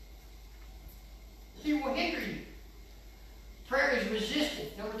 He will hinder you. Prayer is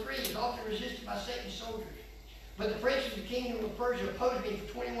resisted. Number 3, is often resisted by Satan's soldiers. But the prince of the kingdom of Persia opposed me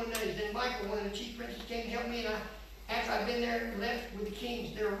for 21 days. Then Michael, one of the chief princes, came to help me, and after I'd been there, left with the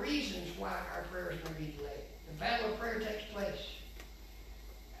kings. There are reasons why our prayers may be delayed. The battle of prayer takes place.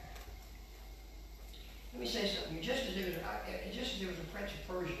 Let me say something. Just as there was a prince of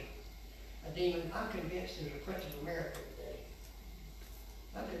Persia, a demon, I'm convinced there's a prince of America today.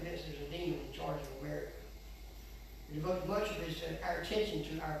 I'm convinced there's a demon in charge of America. He devoted much of his attention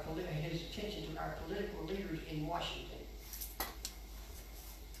to our political leaders in Washington.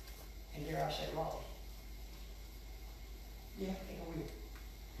 And dare I say, Wallace. Yeah, I think I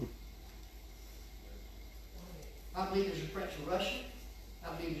will. I believe there's a prince of Russia.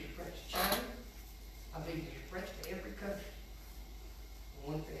 I believe there's a prince of China. I believe there's a prince for every country.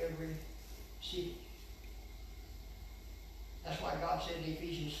 And one for every city. That's why God said in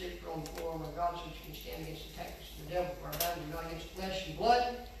Ephesians 6, put on the full armor of God so that you can stand against the attacks of the devil. For our battle is not against flesh and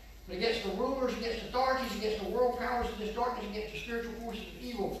blood, but against the rulers, against authorities, against the world powers of this darkness, against the spiritual forces of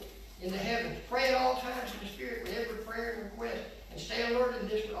evil in the heavens. Pray at all times in the Spirit with every prayer and request, and stay alert in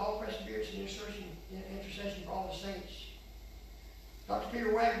this with all perseverance and intercession for all the saints. Dr.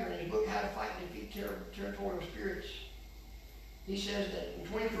 Peter Wagner, in his book, How to Fight and Defeat Territorial Spirits, he says that in the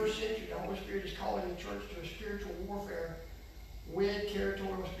 21st century, the Holy Spirit is calling the church to a spiritual warfare with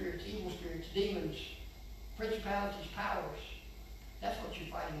territorial spirits, evil spirits, demons, principalities, powers. That's what you're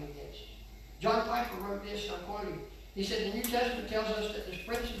fighting against. John Piper wrote this, and I'm quoting. He said, the New Testament tells us that this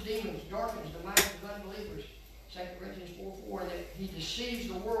prince of demons darkens the minds of unbelievers, 2 Corinthians 4:4, and that he deceives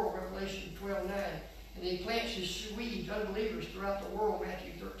the world, Revelation 12:9, and that he plants his Swedes, unbelievers, throughout the world,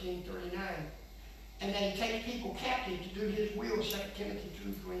 Matthew 13:39, and that he takes people captive to do his will, 2 Timothy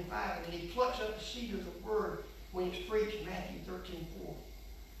 2:25, and that he plucks up the seed of the word when it's preached, Matthew 13:4.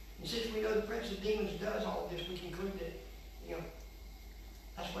 And since we know the prince of demons does all this, we conclude that,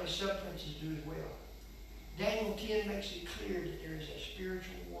 that's what his sub-princes do as well. Daniel 10 makes it clear that there is a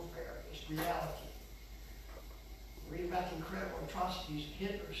spiritual warfare. It's reality. Read about the incredible atrocities of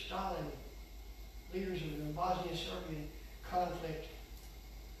Hitler, Stalin, leaders of the Bosnia-Serbian conflict.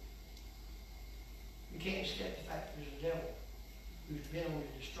 We can't escape the fact that there's a devil who's bent on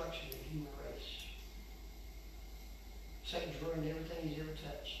the destruction of the human race. Satan's ruined everything he's ever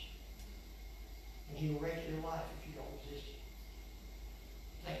touched. And he will wreck your life if you don't resist him.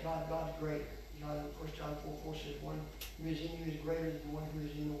 Thank God, God's greater. 1 John 4:4 says, one who is in you is greater than the one who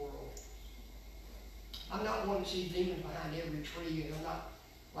is in the world. I'm not one that sees demons behind every tree, and I'm not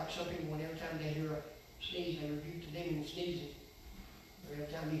like some people when every time they hear a sneeze, they rebuke the demon sneezing. Or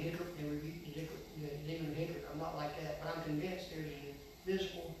every time you hiccup, they rebuke the demon hiccup. I'm not like that, but I'm convinced there's an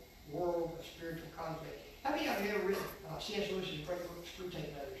invisible world of spiritual conflict. How many of you ever read C.S. Lewis's great book, Screw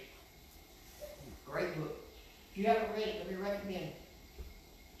Tape Letters? Great book. If you haven't read it, let me recommend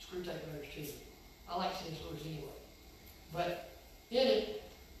Screw Tape Letters to you. I like C.S. Lewis anyway. But in it,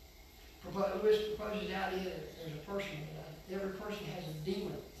 Lewis proposes the idea that there's a person, every person has a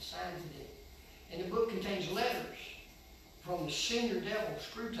demon assigned to them. And the book contains letters from the senior devil,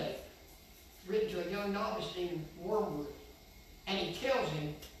 Screw Tape, written to a young novice demon, Wormwood. And he tells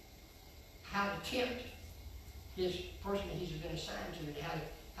him how to tempt his person that he's been assigned to, and how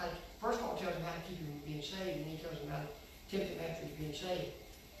to first of all tells him how to keep him from being saved, and then he tells him how to tempt him after he's been saved.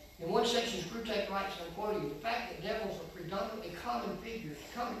 In one section, Screw Tape writes, and I'm quoting, the fact that devils are predominantly comic figures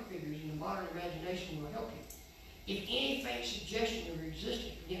in the modern imagination will help you. If any faint suggestion of their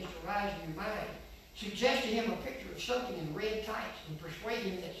existence begins to rise in your mind, Suggest to him a picture of something in red tights and persuade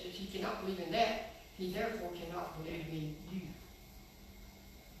him that since he cannot believe in that, he therefore cannot believe in you.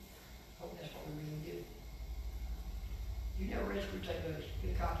 I hope that's what we're reading here. You never read Screwtape Letters.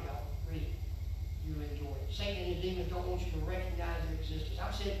 Get a copy of it. Read it. You'll enjoy it. Satan and his demons don't want you to recognize their existence.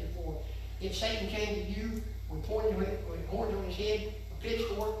 I've said it before. If Satan came to you with pointed with horns on his head, a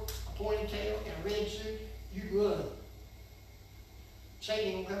pitchfork, a pointed tail, and a red suit, you'd run. Satan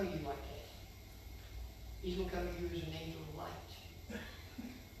ain't gonna come to you like that. He's gonna come to you as an angel of light.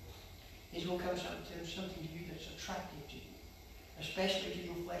 He's gonna come to something to you that's attractive to you, especially to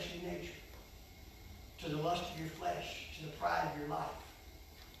your fleshly nature, to the lust of your flesh, to the pride of your life,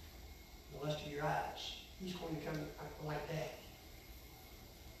 the lust of your eyes. He's going to come like that.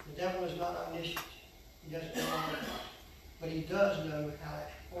 The devil is not omniscient. He doesn't know all of it. But he does know how to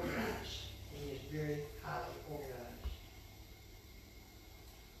organize. And he is very highly organized.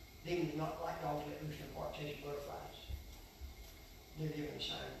 Demons are not like dogs that loose their part chasing butterflies. They're given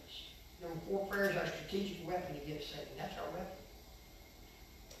assignments. Number 4, prayer is our strategic weapon against Satan. That's our weapon.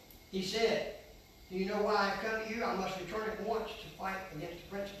 He said, do you know why I come to you? I must return at once to fight against the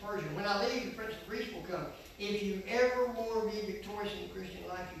prince of Persia. When I leave, the prince of Greece will come. If you ever want to be victorious in the Christian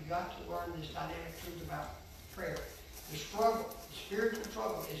life, you've got to learn this dynamic truth about prayer. The struggle, the spiritual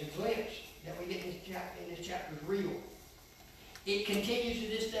struggle, is a glimpse that we get in this chapter is real. It continues to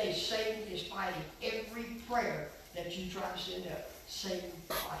this day. Satan is fighting every prayer that you try to send up. Satan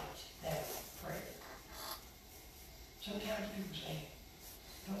fights that prayer. Sometimes people say,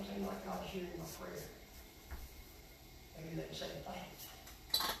 don't seem like God's hearing my prayer. Maybe let Satan fight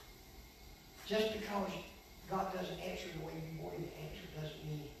it. Just because God doesn't answer the way you want him to answer doesn't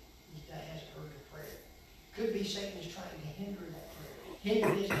mean he hasn't heard your prayer. Could be Satan is trying to hinder that prayer.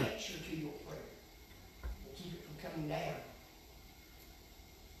 Hinder his answer to your prayer. And keep it from coming down.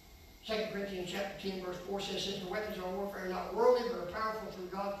 2 Corinthians chapter 10, verse 4 says, since the weapons of our warfare are not worldly, but are powerful through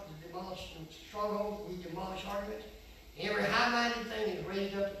God to demolish strongholds, we demolish arguments. Every high-minded thing is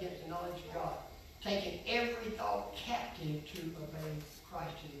raised up against the knowledge of God, taking every thought captive to obey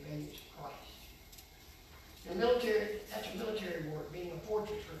Christ, to the obedience of Christ. The military, that's a military word, meaning a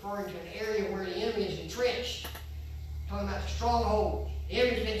fortress, referring to an area where the enemy is entrenched. Talking about the strongholds. The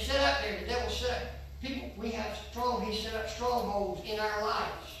enemy's been set up there. The devil's set up. People, he's set up strongholds in our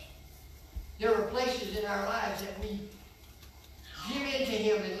lives. There are places in our lives that we give in to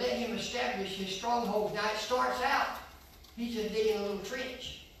him and let him establish his strongholds. Now it starts out, he's just digging a little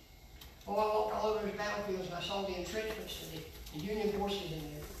trench. Oh, I walked all over those battlefields and I saw the entrenchments that the Union forces and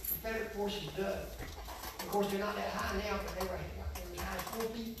the Confederate forces dug. Of course, they're not that high now, but they were as high as 4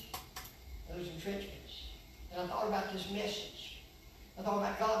 feet, those entrenchments. And I thought about this message. I thought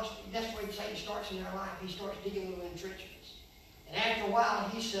about God. That's the way Satan starts in our life. He starts digging little entrenchments. And after a while,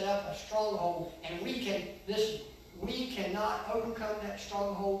 he set up a stronghold. And we cannot overcome that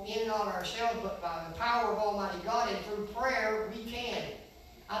stronghold in and of ourselves, but by the power of Almighty God and through prayer, we can.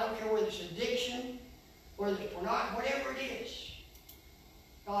 I don't care whether it's addiction, whether it's pornography, whatever it is.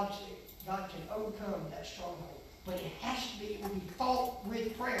 God can overcome that stronghold. But it has to be, it will be fought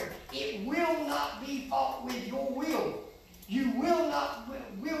with prayer. It will not be fought with your will. You will not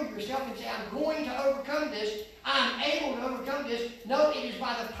will yourself and say, I'm going to overcome this. I'm able to overcome this. No, it is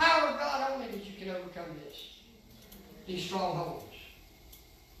by the power of God only that you can overcome this. These strongholds.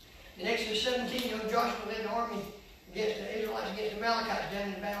 In Exodus 17, Joshua led the army against the Israelites, against the Amalekites down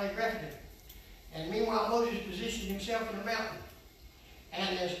in the valley of Rephidim. And meanwhile, Moses positioned himself in the mountain.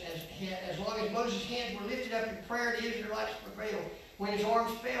 And as long as Moses' hands were lifted up in prayer, the Israelites prevailed. When his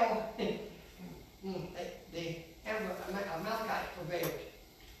arms fell, the Amalekites prevailed.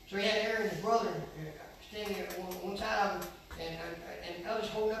 So he had Aaron, his brother, standing on one side of him, and others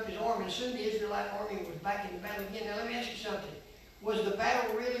holding up his arm. And soon the Israelite army was back in the battle again. Now let me ask you something. Was the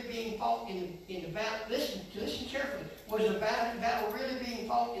battle really being fought in the valley? Listen carefully. Was the battle really being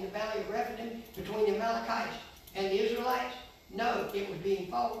fought in the valley of Rephidim between the Amalekites and the Israelites? No, it was being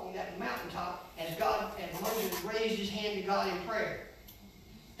fought on that mountaintop as Moses raised his hand to God in prayer.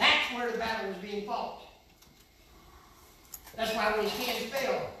 That's where the battle was being fought. That's why when his hands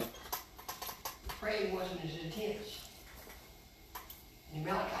fell, the praying wasn't as intense. And the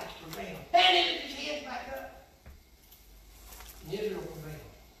Amalekites prevailed. And he lifted his hands back up. And Israel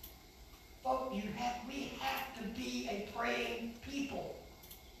prevailed. Folks, we have to be a praying people.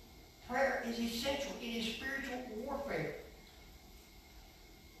 Prayer is essential. It is spiritual warfare.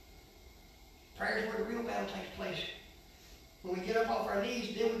 Prayer is where the real battle takes place. When we get up off our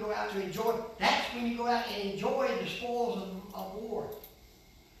knees, then we go out to enjoy. That's when you go out and enjoy the spoils of war.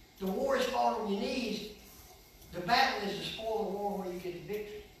 The war is fought on your knees. The battle is the spoil of war where you get the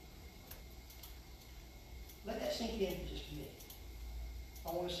victory. Let that sink in for just a minute.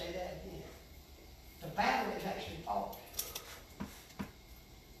 I want to say that again. The battle is actually fought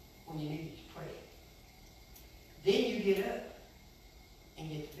when you need to pray. Then you get up and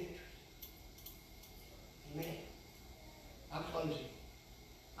get the victory. Amen. I'm closing.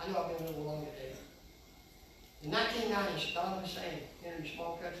 I know I've been a little long today. In 1990, Saddam Hussein entered a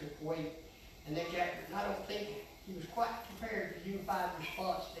small country of Kuwait, and they captured, and I don't think he was quite prepared for the unified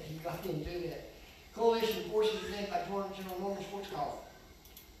response that he got into that. Coalition forces led by General Norman Schwarzkopf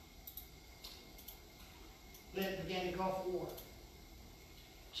began the Gulf War.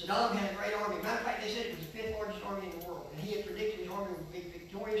 Saddam had a great army. Matter of fact, they said it was the 5th largest army in the world, and he had predicted his army would be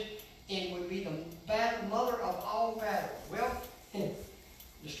victorious and would be the mother of all battles. Well,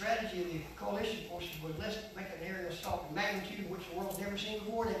 the strategy of the coalition forces was let's make an aerial assault, the magnitude of which the world's never seen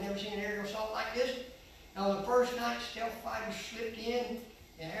before. They've never seen an aerial assault like this. And on the first night, stealth fighters slipped in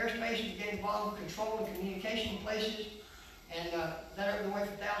airspace and began to bomb control and communication places. And that opened the way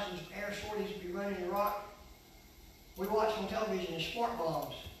for thousands of air sorties to be running in Iraq. We watched on television as smart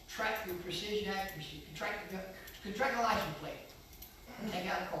bombs track your precision accuracy, could track a license plate, and take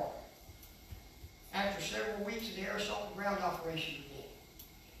out a car. After several weeks of the air assault ground operation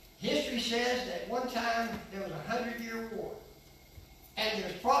began. History says that one time there was a 100-year war, and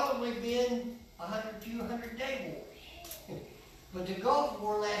there's probably been a few 100-day wars. But the Gulf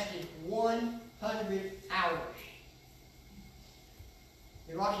War lasted 100 hours.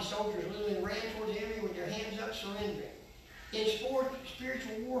 The Iraqi soldiers literally ran towards the enemy with their hands up, surrendering. In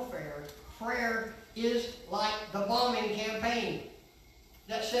spiritual warfare, prayer is like the bombing campaign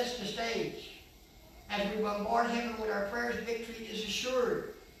that sets the stage. As we bombard heaven with our prayers, victory is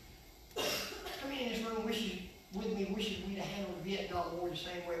assured. How many in this room wishes we'd have handled the Vietnam War the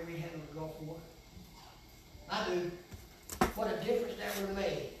same way we handled the Gulf War? I do. What a difference that would have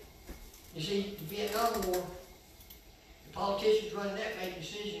made. You see, the Vietnam War, the politicians running that made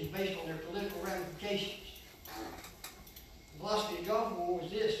decisions based on their political ramifications. The philosophy of the Gulf War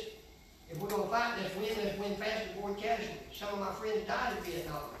was this: if we're going to fight, let's win fast and avoid casualties. Some of my friends died in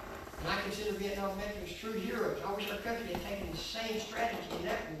Vietnam, and I consider Vietnam veterans true heroes. I wish our country had taken the same strategy in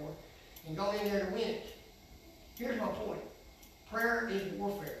that war and gone in there to win it. Here's my point. Prayer is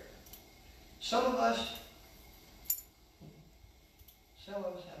warfare. Some of us have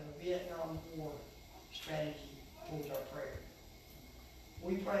a Vietnam War strategy towards our prayer.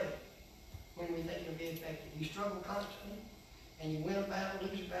 We pray when we think it'll be effective. You struggle constantly, and you win a battle,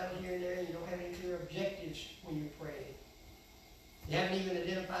 lose a battle here and there, and you don't have any clear objectives when you're praying. You haven't even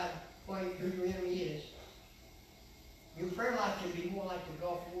identified who your enemy is. Your prayer life can be more like the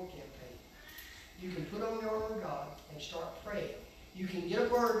Gulf War campaign. You can put on the armor of God and start praying. You can get a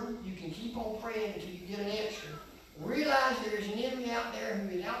burden. You can keep on praying until you get an answer. Realize there is an enemy out there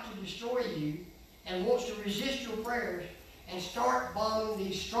who is out to destroy you and wants to resist your prayers, and start bombing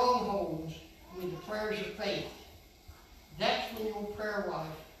these strongholds with the prayers of faith. That's when your prayer life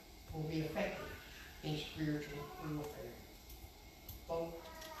will be effective in spiritual warfare. Folks,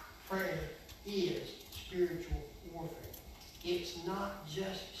 prayer is spiritual warfare. It's not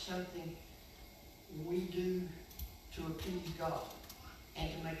just something we do to appease God and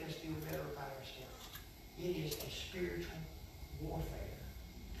to make us feel better about ourselves. It is a spiritual warfare.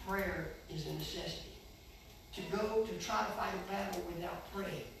 Prayer is a necessity. To try to fight a battle without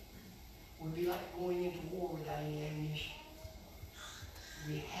praying would be like going into war without any ammunition.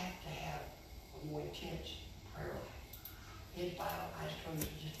 We have to have a more intense prayer life. Heads bowed, eyes closed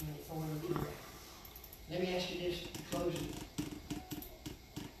for just a minute. I want to do that. Let me ask you this in closing.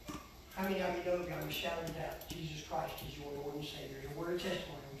 How many of you know God was shouted out, Jesus Christ is your Lord and Savior? Your word of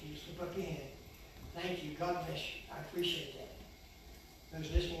testimony. Would you slip up your hand? Thank you. God bless you. I appreciate that.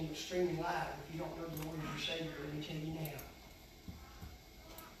 Those listening to streaming live, if you don't know the Lord as your Savior, let me tell you now.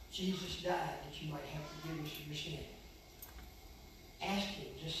 Jesus died that you might have forgiveness of your sin. Ask Him.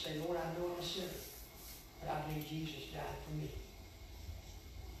 Just say, Lord, I know I'm a sinner, but I believe Jesus died for me.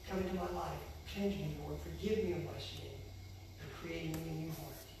 Come into my life. Cleanse me, Lord. Forgive me of my sin and create in me a new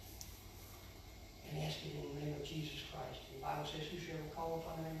heart. And ask it in the name of Jesus Christ. The Bible says, whosoever call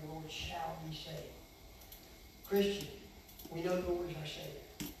upon the name of the Lord shall be saved. Christian, we know the Lord is our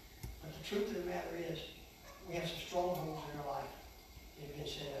Savior. But the truth of the matter is, we have some strongholds in our life that have been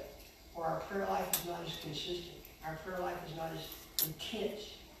set up. Or our prayer life is not as consistent. Our prayer life is not as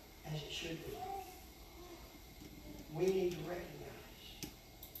intense as it should be. We need to recognize,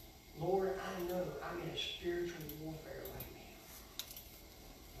 Lord, I know I'm in a spiritual warfare right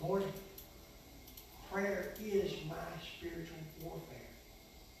now. Lord, prayer is my spiritual warfare.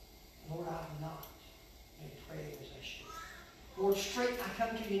 Lord, I've not been praying as I should. Lord, I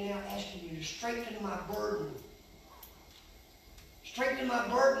come to you now asking you to strengthen my burden. Strengthen my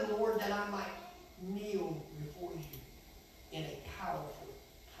burden, Lord, that I might kneel before you in a powerful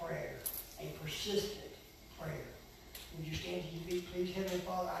prayer, a persistent prayer. Would you stand to your feet, please? Heavenly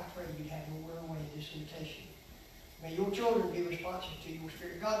Father, I pray you'd have your own way in this invitation. May your children be responsive to your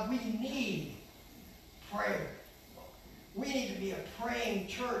Spirit. God, we need prayer. We need to be a praying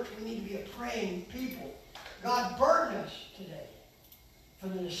church. We need to be a praying people. God, burden us today for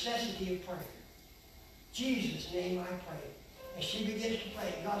the necessity of prayer. In Jesus' name I pray. As she begins to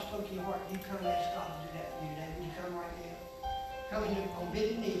pray, God spoke to your heart. You come and ask God to do that for you today. Would you come right now? Come on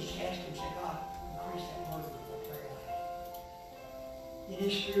bended knees, ask him, say, God, increase that burden for prayer life. It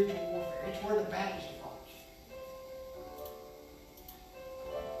is spiritual warfare. It's where the battles are fought.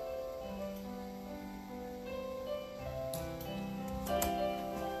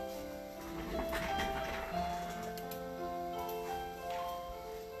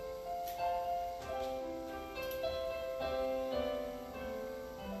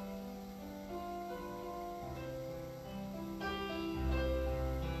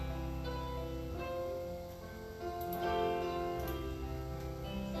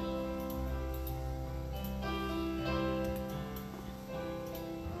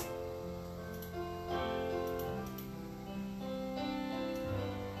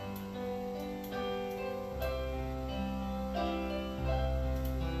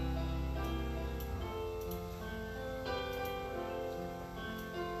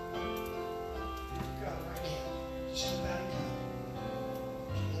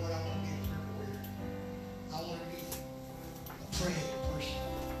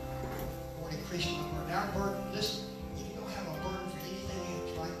 Our burden, listen, if you don't have a burden for anything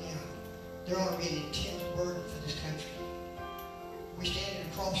else right now, there ought to be an intense burden for this country. We stand at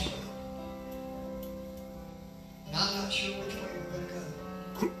a crossroad. And I'm not sure which way we're going to go.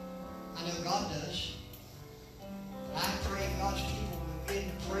 I know God does. But I pray God's people will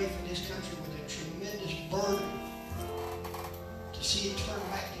begin to pray for this country with a tremendous burden to see it turn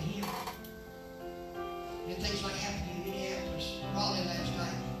back to Him. And things like happened in Minneapolis, Raleigh last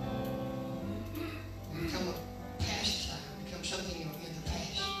night, become a pastime, become something in the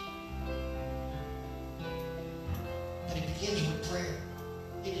past. But it begins with prayer.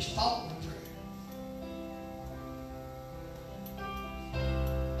 It is fought with prayer.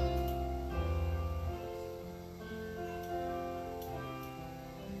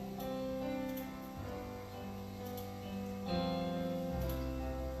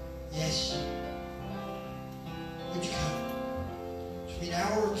 Yes. Would you come? It's been an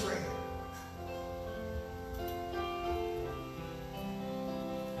hour of prayer.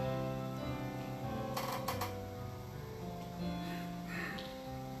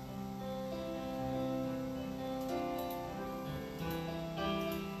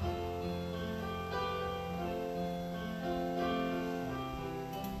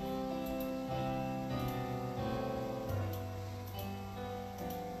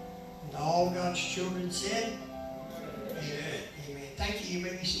 All God's children said,